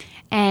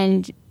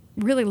and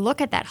really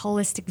look at that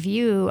holistic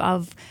view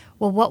of,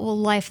 well, what will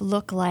life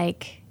look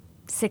like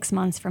 6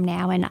 months from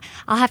now? And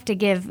I'll have to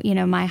give, you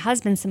know, my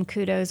husband some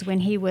kudos.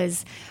 When he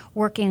was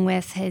working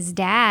with his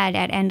dad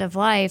at end of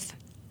life,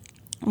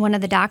 one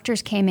of the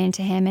doctors came in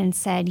to him and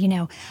said, you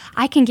know,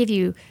 I can give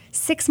you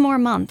 6 more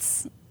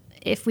months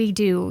if we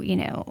do, you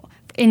know,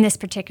 in this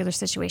particular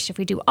situation, if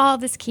we do all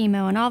this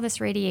chemo and all this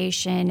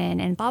radiation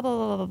and blah, blah,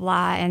 blah, blah, blah,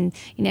 blah, and,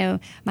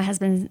 my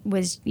husband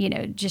was,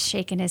 just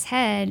shaking his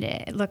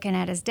head, looking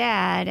at his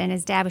dad, and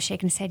his dad was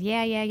shaking his head,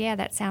 yeah,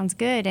 that sounds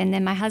good. And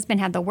then my husband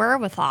had the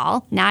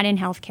wherewithal, not in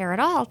healthcare at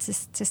all, to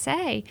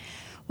say,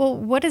 well,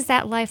 what does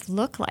that life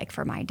look like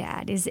for my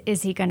dad?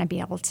 Is he going to be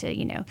able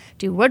to,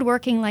 do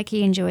woodworking like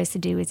he enjoys to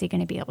do? Is he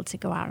going to be able to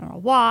go out on a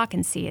walk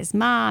and see his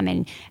mom?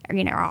 And,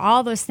 are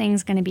all those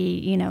things going to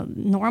be,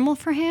 normal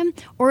for him?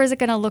 Or is it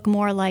going to look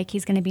more like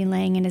he's going to be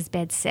laying in his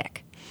bed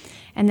sick?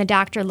 And the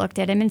doctor looked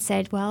at him and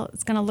said, well,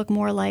 it's going to look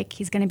more like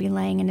he's going to be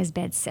laying in his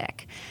bed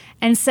sick.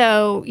 And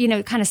so,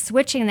 kind of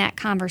switching that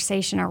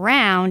conversation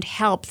around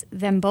helped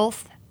them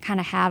both kind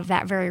of have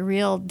that very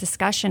real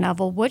discussion of,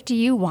 well, what do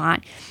you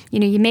want?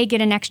 You may get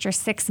an extra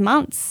 6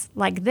 months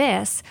like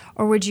this,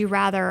 or would you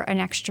rather an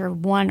extra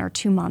 1 or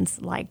 2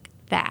 months like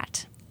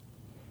that?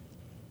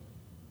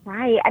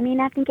 Right. I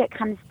mean, I think it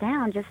comes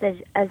down, just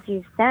as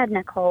you said,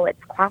 Nicole,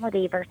 it's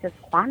quality versus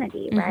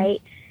quantity,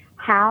 right?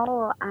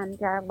 How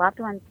do our loved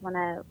ones want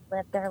to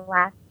live their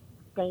last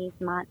days,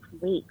 months,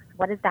 weeks?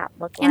 What does that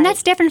look like? And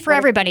that's different for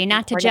everybody,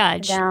 not to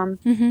judge.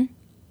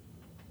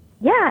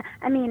 Yeah,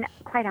 I mean,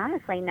 quite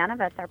honestly, none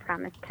of us are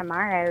promised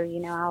tomorrow.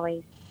 I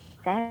always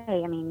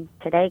say,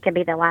 today could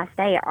be the last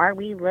day. Are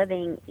we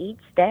living each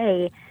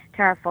day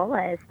to our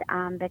fullest?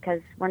 Because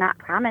we're not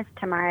promised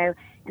tomorrow.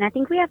 And I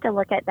think we have to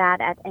look at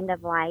that at end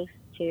of life,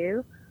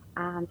 too.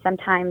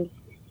 Sometimes,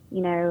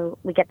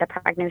 we get the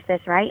prognosis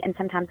right, and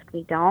sometimes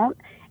we don't.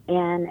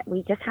 And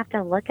we just have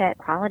to look at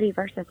quality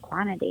versus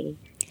quantity.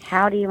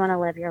 How do you want to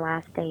live your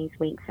last days,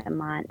 weeks, and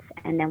months?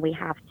 And then we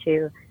have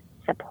to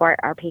support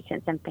our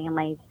patients and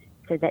families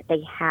so that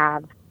they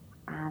have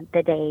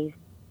the days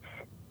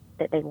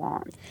that they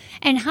want.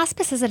 And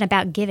hospice isn't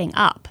about giving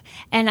up.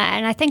 And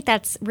I think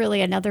that's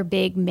really another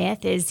big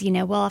myth is,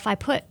 well, if I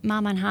put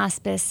mom on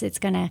hospice, it's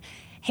going to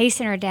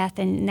hasten her death,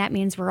 and that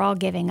means we're all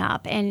giving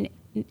up. And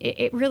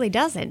it really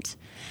doesn't.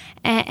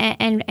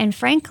 And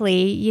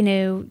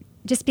frankly,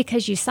 just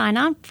because you sign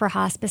on for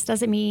hospice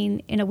doesn't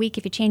mean in a week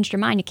if you changed your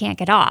mind, you can't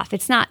get off.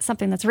 It's not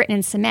something that's written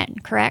in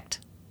cement, correct?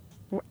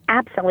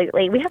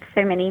 Absolutely. We have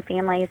so many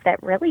families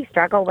that really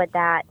struggle with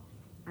that.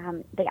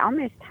 They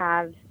almost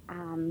have,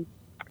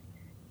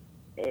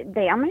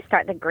 they almost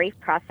start the grief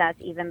process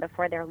even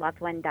before their loved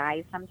one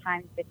dies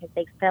sometimes, because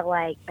they feel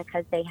like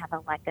because they have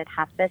elected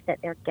hospice that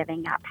they're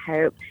giving up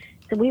hope.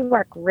 So we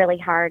work really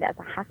hard as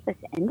a hospice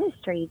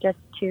industry just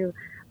to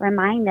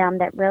remind them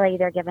that really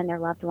they're giving their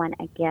loved one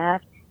a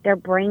gift. They're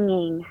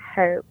bringing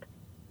hope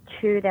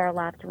to their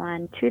loved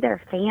one, to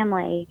their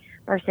family,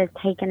 versus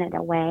taking it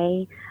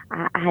away.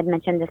 I had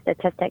mentioned the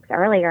statistics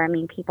earlier. I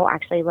mean, people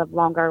actually live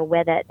longer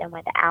with it than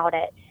without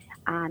it.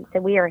 So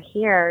we are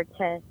here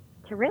to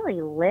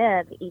really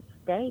live each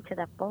day to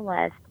the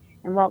fullest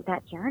and walk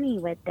that journey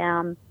with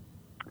them,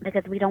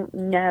 because we don't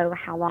know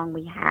how long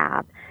we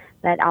have.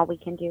 But all we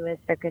can do is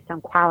focus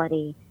on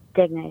quality,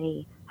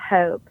 dignity,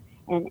 hope,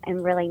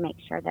 and really make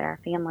sure that our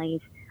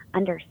families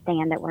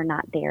understand that we're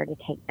not there to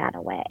take that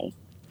away.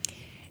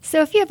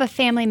 So if you have a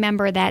family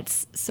member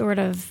that's sort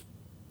of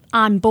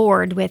on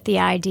board with the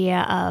idea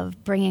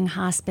of bringing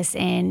hospice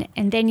in,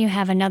 and then you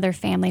have another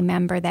family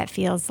member that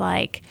feels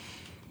like,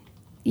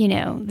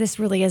 this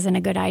really isn't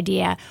a good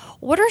idea,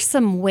 what are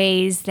some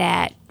ways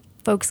that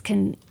folks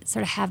can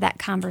sort of have that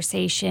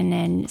conversation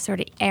and sort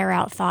of air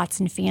out thoughts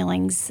and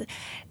feelings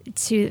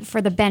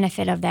for the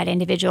benefit of that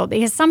individual?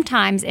 Because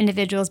sometimes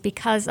individuals,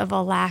 because of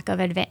a lack of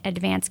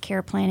advanced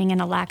care planning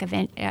and a lack of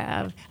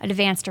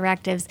advanced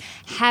directives,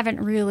 haven't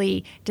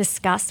really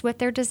discussed what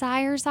their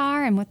desires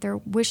are and what their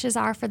wishes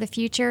are for the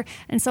future.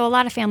 And so a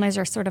lot of families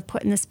are sort of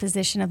put in this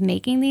position of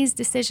making these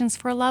decisions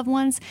for loved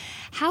ones.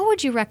 How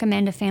would you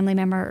recommend a family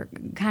member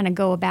kind of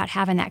go about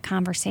having that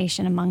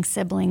conversation among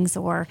siblings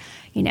or,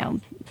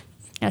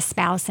 a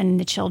spouse and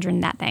the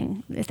children,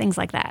 things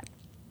like that?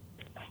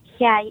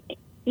 Yeah,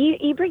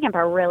 you bring up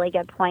a really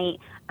good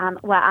point.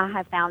 What I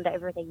have found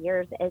over the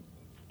years is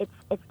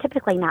it's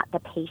typically not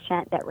the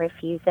patient that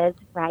refuses,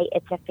 right?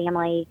 It's a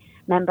family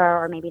member,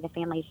 or maybe the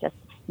family's just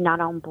not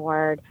on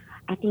board.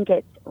 I think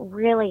it's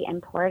really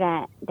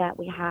important that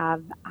we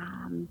have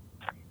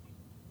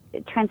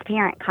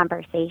transparent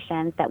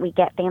conversations, that we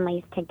get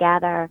families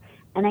together.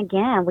 And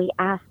again, we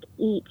ask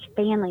each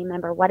family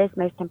member, what is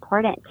most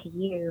important to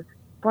you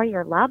for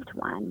your loved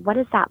one? What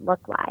does that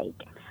look like?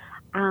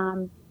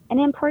 And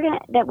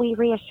important that we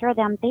reassure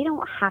them they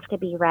don't have to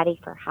be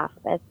ready for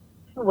hospice.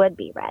 Who would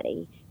be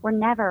ready? We're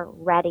never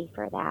ready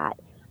for that.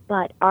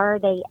 But are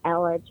they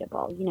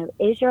eligible?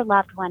 Is your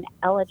loved one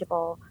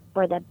eligible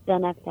for the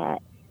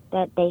benefit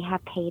that they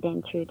have paid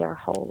into their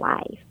whole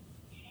life?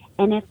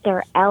 And if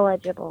they're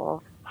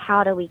eligible,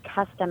 how do we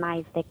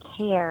customize the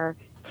care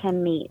to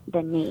meet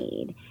the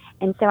need?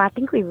 And so I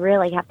think we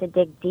really have to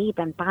dig deep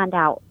and find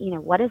out,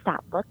 what does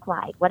that look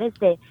like? What is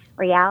the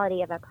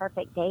reality of a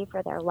perfect day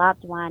for their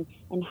loved one,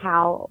 and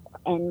how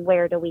and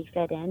where do we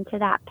fit into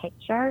that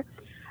picture?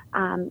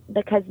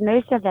 Because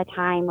most of the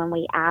time when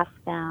we ask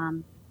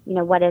them,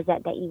 what is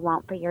it that you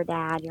want for your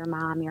dad, your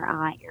mom, your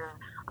aunt, your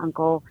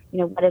uncle,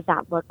 what does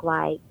that look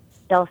like?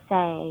 They'll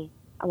say,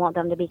 I want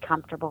them to be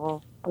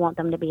comfortable. I want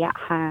them to be at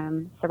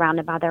home,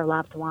 surrounded by their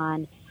loved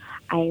one.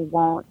 I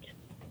want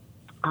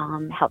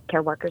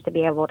healthcare workers to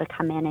be able to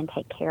come in and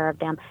take care of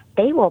them.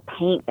 They will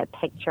paint the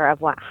picture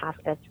of what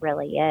hospice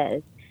really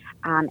is.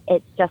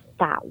 It's just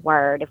that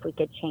word. If we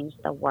could change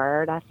the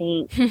word, I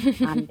think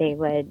they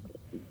would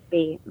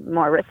be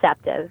more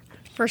receptive.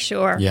 For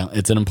sure. Yeah,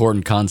 it's an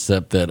important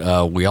concept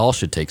that we all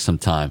should take some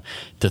time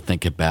to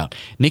think about.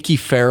 Nikki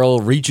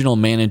Farrell, Regional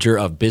Manager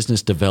of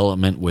Business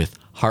Development with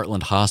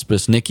Heartland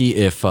Hospice. Nikki,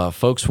 if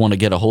folks want to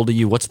get a hold of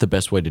you, what's the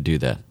best way to do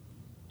that?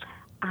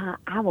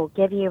 I will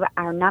give you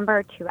our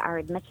number to our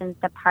admissions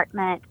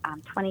department,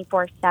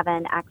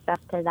 24/7 access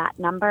to that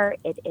number.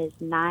 It is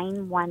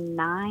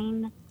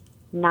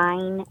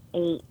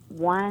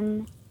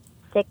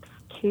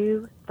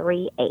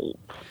 919-981-6238.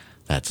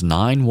 That's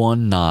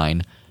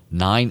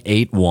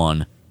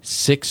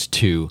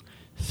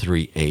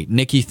 919-981-6238.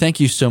 Nikki, thank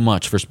you so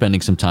much for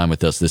spending some time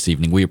with us this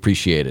evening. We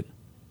appreciate it.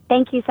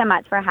 Thank you so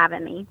much for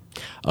having me.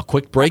 A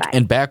quick break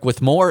and back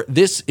with more.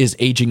 This is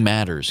Aging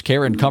Matters,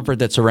 care and comfort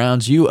that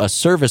surrounds you, a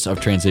service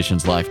of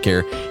Transitions Life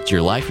Care. It's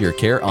your life, your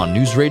care on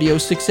News Radio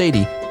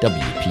 680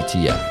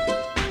 WPTF.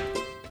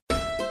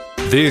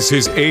 This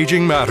is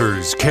Aging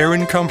Matters, care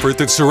and comfort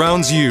that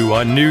surrounds you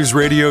on News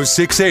Radio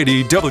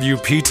 680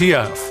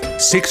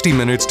 WPTF. 60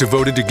 minutes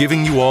devoted to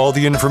giving you all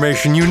the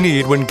information you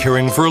need when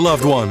caring for a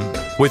loved one.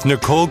 With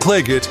Nicole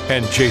Claggett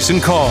and Jason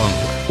Kong.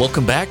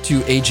 Welcome back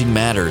to Aging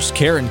Matters,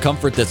 care and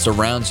comfort that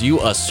surrounds you,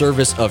 a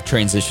service of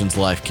Transitions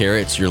Life Care.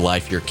 It's your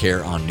life, your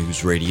care on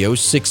News Radio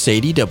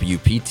 680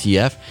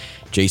 WPTF.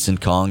 Jason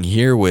Kong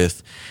here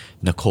with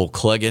Nicole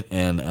Claggett.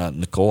 And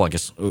Nicole, I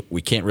guess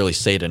we can't really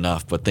say it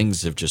enough, but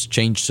things have just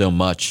changed so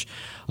much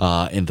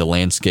in the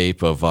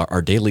landscape of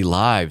our daily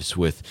lives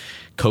with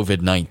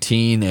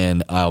COVID-19.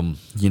 And,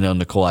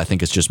 Nicole, I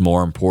think it's just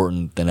more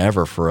important than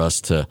ever for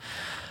us to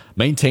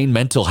maintain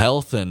mental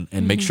health and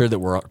make sure that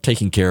we're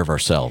taking care of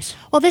ourselves.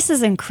 Well, this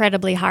is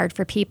incredibly hard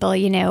for people.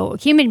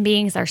 Human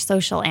beings are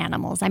social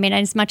animals. I mean,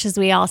 as much as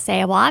we all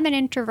say, well, I'm an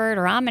introvert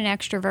or I'm an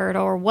extrovert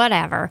or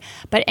whatever,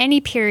 but any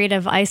period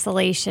of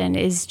isolation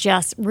is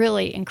just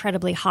really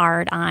incredibly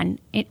hard on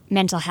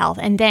mental health.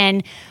 And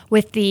then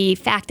with the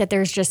fact that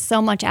there's just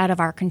so much out of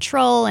our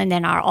control, and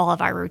then all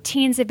of our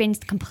routines have been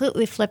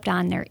completely flipped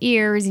on their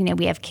ears.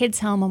 We have kids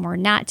home when we're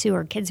not to,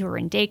 or kids who are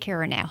in daycare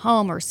are now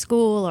home, or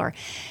school, or,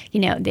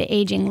 the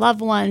aging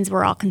loved ones.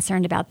 We're all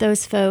concerned about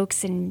those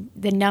folks, and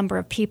the number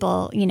of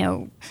people,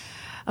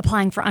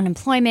 applying for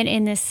unemployment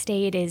in this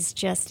state is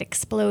just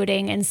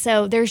exploding. And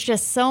so there's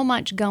just so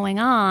much going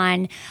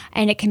on,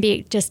 and it can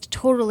be just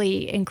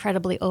totally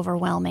incredibly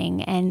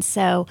overwhelming. And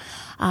so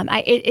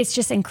it's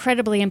just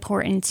incredibly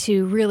important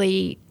to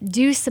really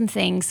do some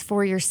things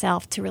for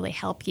yourself to really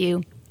help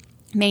you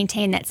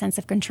maintain that sense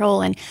of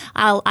control. And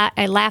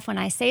I laugh when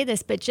I say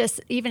this, but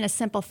just even a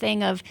simple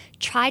thing of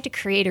try to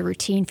create a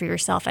routine for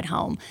yourself at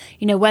home.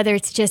 Whether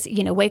it's just,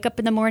 wake up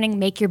in the morning,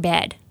 make your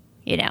bed,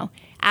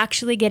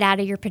 actually get out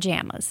of your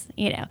pajamas.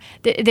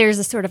 There's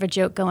a sort of a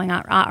joke going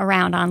on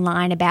around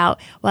online about,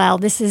 well,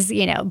 this is,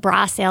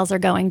 bra sales are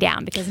going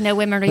down because no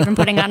women are even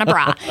putting on a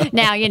bra.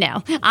 Now,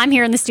 I'm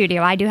here in the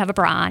studio. I do have a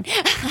bra on.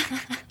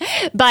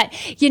 But,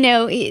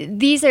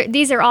 these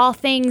are all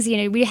things,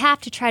 we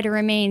have to try to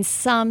remain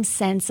some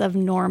sense of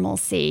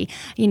normalcy.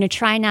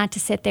 Try not to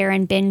sit there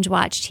and binge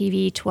watch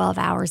TV 12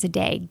 hours a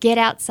day. Get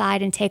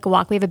outside and take a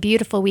walk. We have a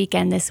beautiful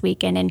weekend this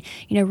weekend, and,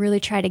 really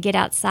try to get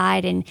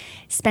outside and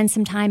spend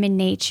some time in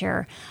nature.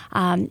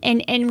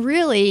 And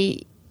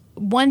really,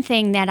 one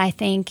thing that I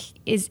think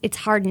is it's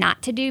hard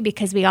not to do,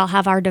 because we all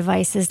have our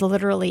devices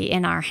literally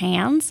in our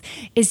hands,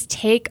 is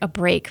take a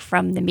break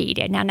from the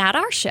media. Now, not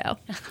our show,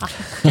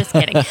 just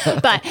kidding,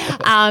 but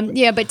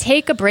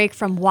take a break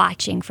from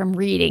watching, from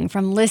reading,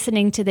 from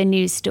listening to the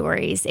news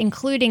stories,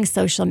 including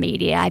social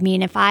media. I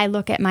mean, if I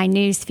look at my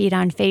news feed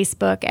on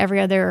Facebook, every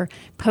other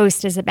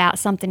post is about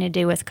something to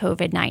do with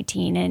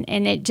COVID-19,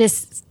 and it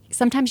just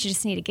sometimes you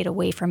just need to get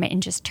away from it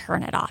and just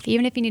turn it off,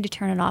 even if you need to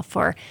turn it off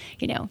for,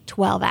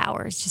 12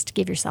 hours, just to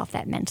give yourself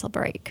that mental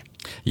break.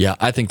 Yeah,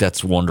 I think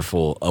that's a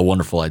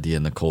wonderful idea,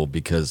 Nicole,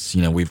 because,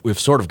 we've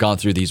sort of gone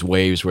through these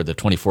waves where the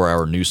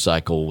 24-hour news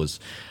cycle was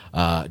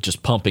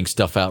just pumping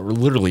stuff out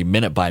literally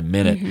minute by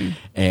minute. Mm-hmm.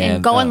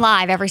 And going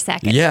live every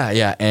second.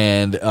 Yeah.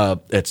 And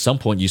at some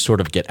point you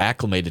sort of get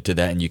acclimated to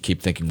that, and you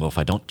keep thinking, well, if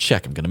I don't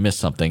check, I'm going to miss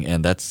something.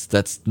 And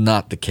that's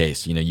not the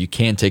case. You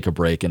can take a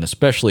break, and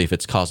especially if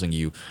it's causing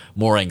you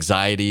more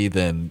anxiety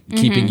than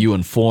keeping you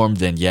informed,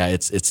 then yeah,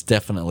 it's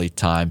definitely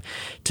time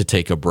to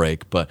take a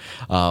break. But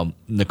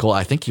Nicole,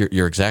 I think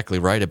you're exactly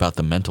right about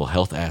the mental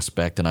health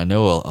aspect. And I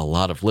know a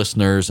lot of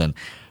listeners and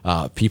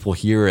people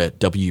here at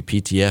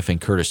WPTF and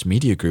Curtis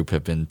Media Group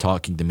have been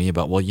talking to me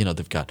about, well,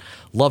 they've got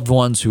loved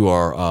ones who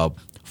are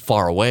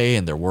far away,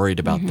 and they're worried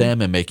about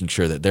them and making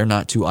sure that they're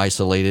not too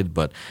isolated.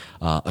 But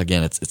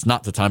again, it's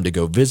not the time to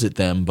go visit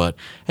them. But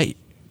hey,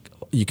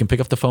 you can pick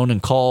up the phone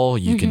and call.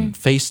 You can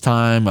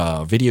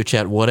FaceTime, video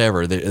chat,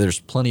 whatever. There's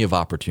plenty of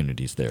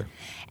opportunities there.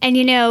 And,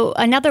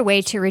 another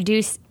way to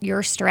reduce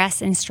your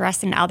stress and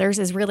stress in others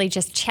is really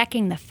just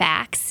checking the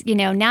facts.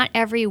 Not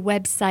every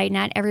website,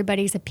 not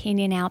everybody's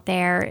opinion out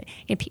there.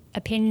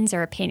 Opinions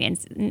are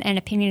opinions, and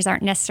opinions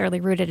aren't necessarily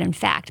rooted in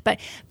fact. But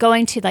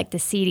going to like the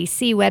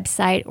CDC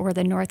website or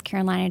the North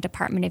Carolina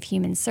Department of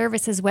Human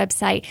Services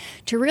website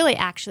to really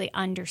actually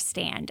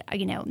understand,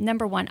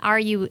 number one, are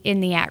you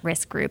in the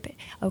at-risk group?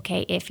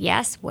 Okay, if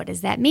yes, what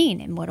does that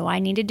mean? And what do I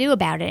need to do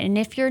about it? And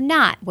if you're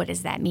not, what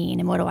does that mean?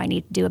 And what do I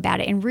need to do about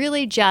it? And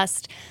really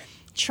just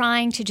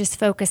trying to just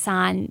focus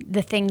on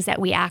the things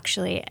that we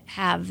actually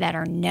have that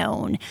are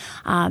known.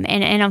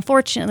 And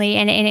unfortunately,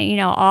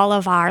 and all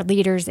of our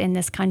leaders in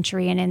this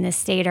country and in this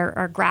state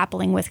are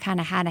grappling with kind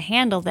of how to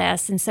handle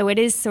this. And so it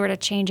is sort of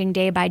changing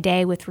day by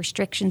day with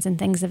restrictions and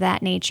things of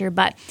that nature.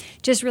 But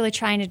just really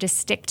trying to just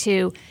stick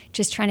to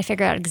just trying to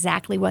figure out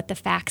exactly what the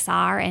facts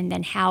are and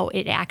then how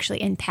it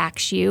actually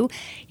impacts you.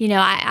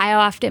 I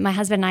often, my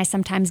husband and I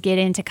sometimes get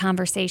into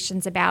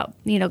conversations about,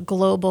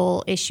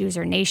 global issues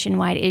or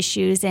nationwide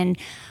issues. And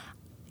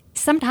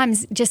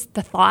sometimes just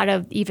the thought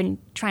of even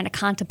trying to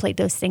contemplate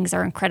those things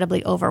are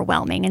incredibly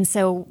overwhelming. And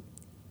so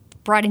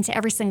brought into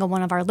every single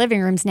one of our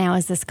living rooms now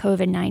is this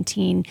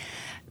COVID-19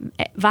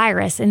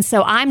 virus. And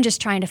so I'm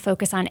just trying to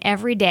focus on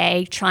every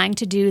day, trying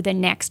to do the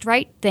next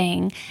right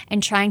thing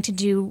and trying to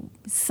do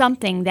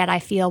something that I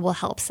feel will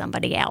help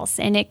somebody else.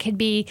 And it could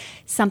be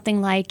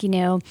something like,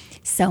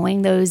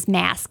 sewing those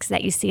masks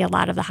that you see a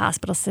lot of the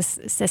hospital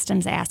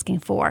systems asking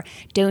for,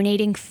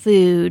 donating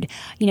food,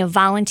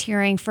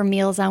 volunteering for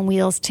Meals on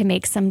Wheels to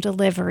make some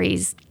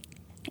deliveries.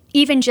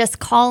 Even just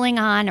calling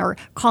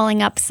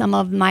up some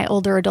of my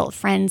older adult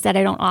friends that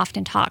I don't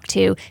often talk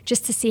to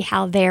just to see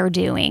how they're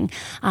doing.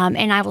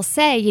 And I will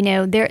say,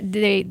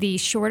 the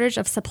shortage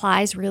of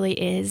supplies really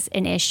is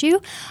an issue.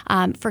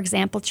 For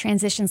example,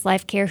 Transitions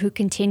Life Care, who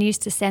continues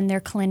to send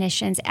their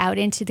clinicians out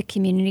into the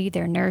community,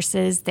 their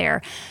nurses,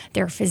 their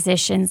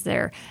physicians,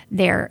 their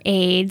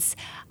aides.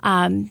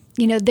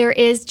 There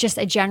is just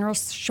a general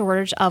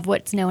shortage of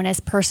what's known as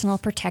personal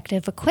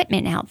protective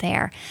equipment out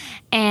there.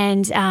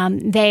 And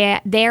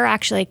they're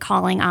actually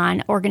calling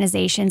on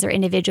organizations or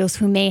individuals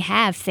who may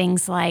have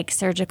things like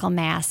surgical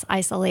masks,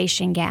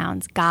 isolation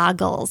gowns,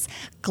 goggles,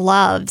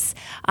 gloves,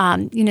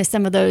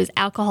 some of those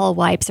alcohol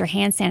wipes or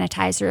hand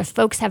sanitizer. If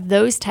folks have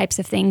those types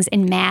of things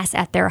in mass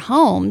at their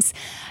homes,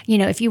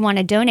 if you want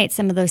to donate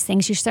some of those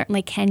things, you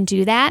certainly can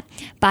do that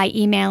by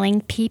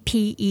emailing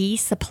PPE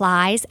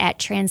supplies at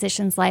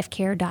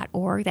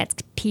transitionslifecare.org. That's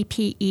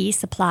PPE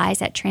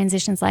supplies at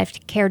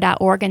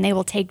transitionslifecare.org, and they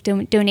will take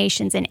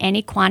donations in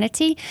any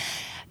quantity.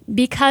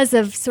 Because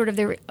of sort of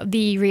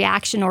the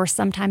reaction or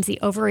sometimes the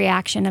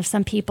overreaction of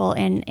some people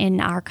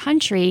in our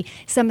country,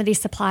 some of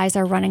these supplies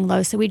are running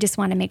low. So we just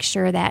want to make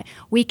sure that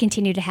we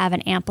continue to have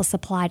an ample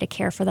supply to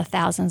care for the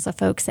thousands of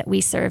folks that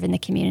we serve in the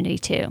community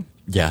too.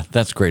 Yeah,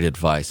 that's great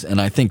advice.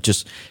 And I think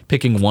just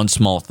picking one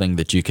small thing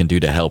that you can do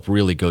to help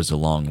really goes a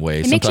long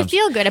way. It makes you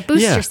feel good. It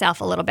boosts yourself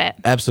a little bit.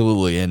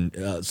 Absolutely.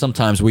 And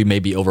sometimes we may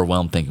be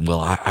overwhelmed thinking, well,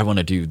 I want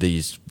to do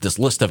this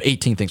list of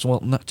 18 things. Well,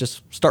 no,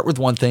 just start with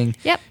one thing.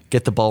 Yep.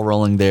 Get the ball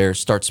rolling there.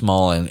 Start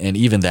small, and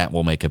even that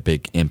will make a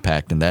big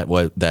impact. And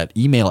that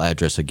email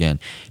address again,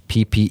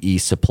 PPE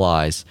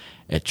supplies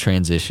at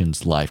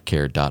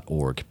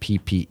transitionslifecare.org,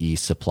 PPE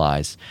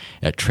supplies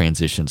at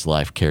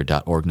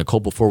transitionslifecare.org.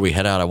 Nicole, before we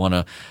head out, I want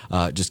to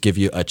just give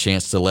you a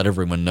chance to let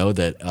everyone know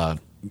that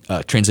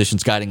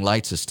Transitions Guiding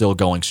Lights is still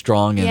going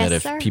strong, and that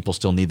if people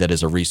still need that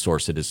as a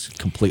resource, it is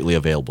completely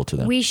available to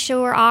them. We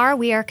sure are.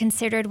 We are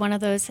considered one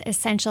of those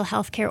essential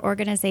healthcare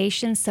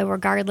organizations. So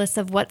regardless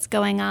of what's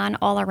going on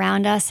all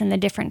around us and the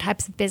different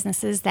types of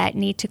businesses that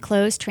need to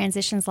close,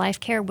 Transitions Life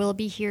Care will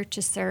be here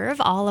to serve.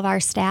 All of our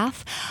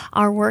staff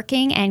are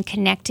working and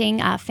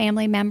connecting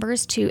family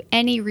members to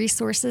any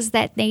resources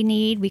that they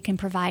need. We can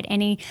provide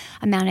any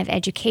amount of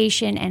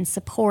education and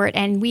support,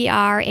 and we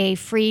are a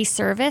free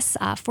service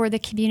for the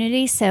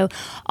community. So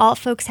all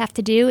folks have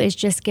to do is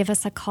just give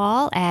us a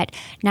call at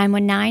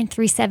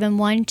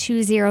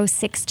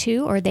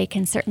 919-371-2062, or they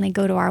can certainly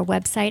go to our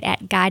website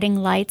at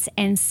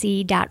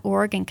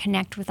guidinglightsnc.org and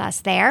connect with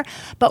us there.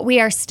 But we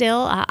are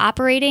still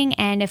operating,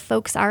 and if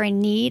folks are in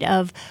need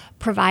of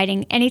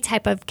providing any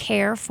type of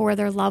care for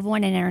their loved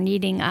one and are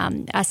needing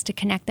us to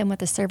connect them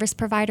with a service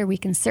provider, we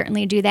can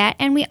certainly do that.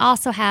 And we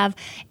also have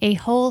a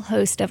whole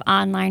host of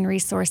online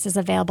resources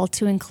available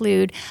to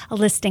include a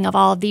listing of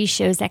all of these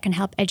shows that can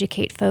help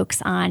educate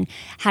folks on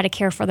how to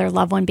care for their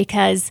loved one,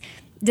 because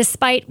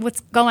despite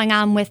what's going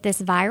on with this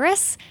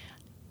virus,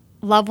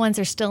 loved ones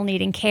are still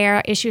needing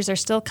care, issues are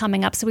still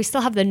coming up, so we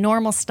still have the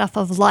normal stuff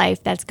of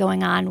life that's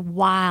going on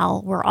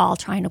while we're all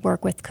trying to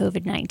work with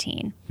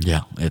COVID-19.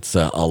 Yeah, it's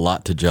a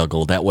lot to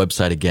juggle. That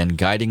website again,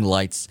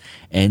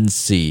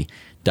 guidinglightsnc.org.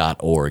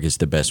 .org is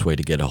the best way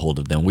to get a hold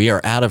of them. We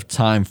are out of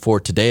time for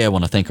today. I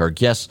want to thank our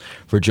guests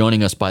for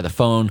joining us by the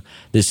phone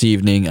this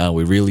evening.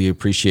 We really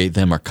appreciate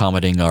them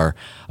accommodating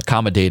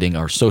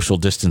our social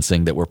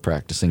distancing that we're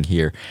practicing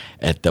here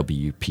at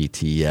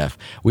WPTF.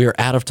 We are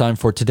out of time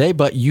for today,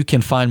 but you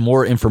can find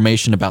more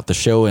information about the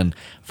show and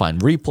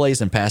find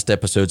replays and past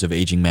episodes of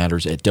Aging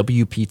Matters at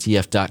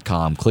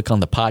WPTF.com. Click on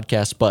the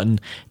podcast button.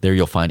 There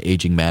you'll find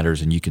Aging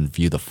Matters, and you can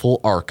view the full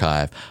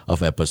archive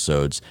of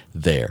episodes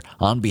there.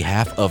 On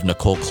behalf of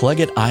Nicole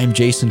Cleggett, I'm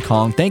Jason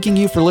Kong, thanking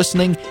you for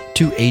listening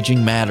to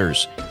Aging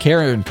Matters.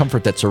 Care and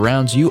comfort that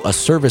surrounds you, a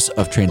service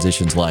of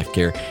Transitions Life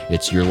Care.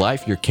 It's your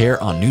life, your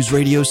care on News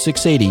Radio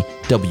 680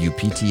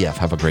 WPTF.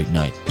 Have a great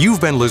night.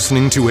 You've been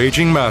listening to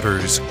Aging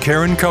Matters,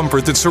 care and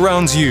comfort that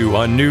surrounds you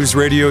on News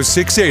Radio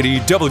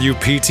 680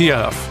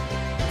 WPTF.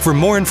 For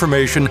more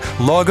information,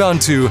 log on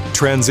to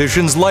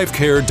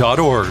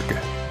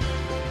transitionslifecare.org.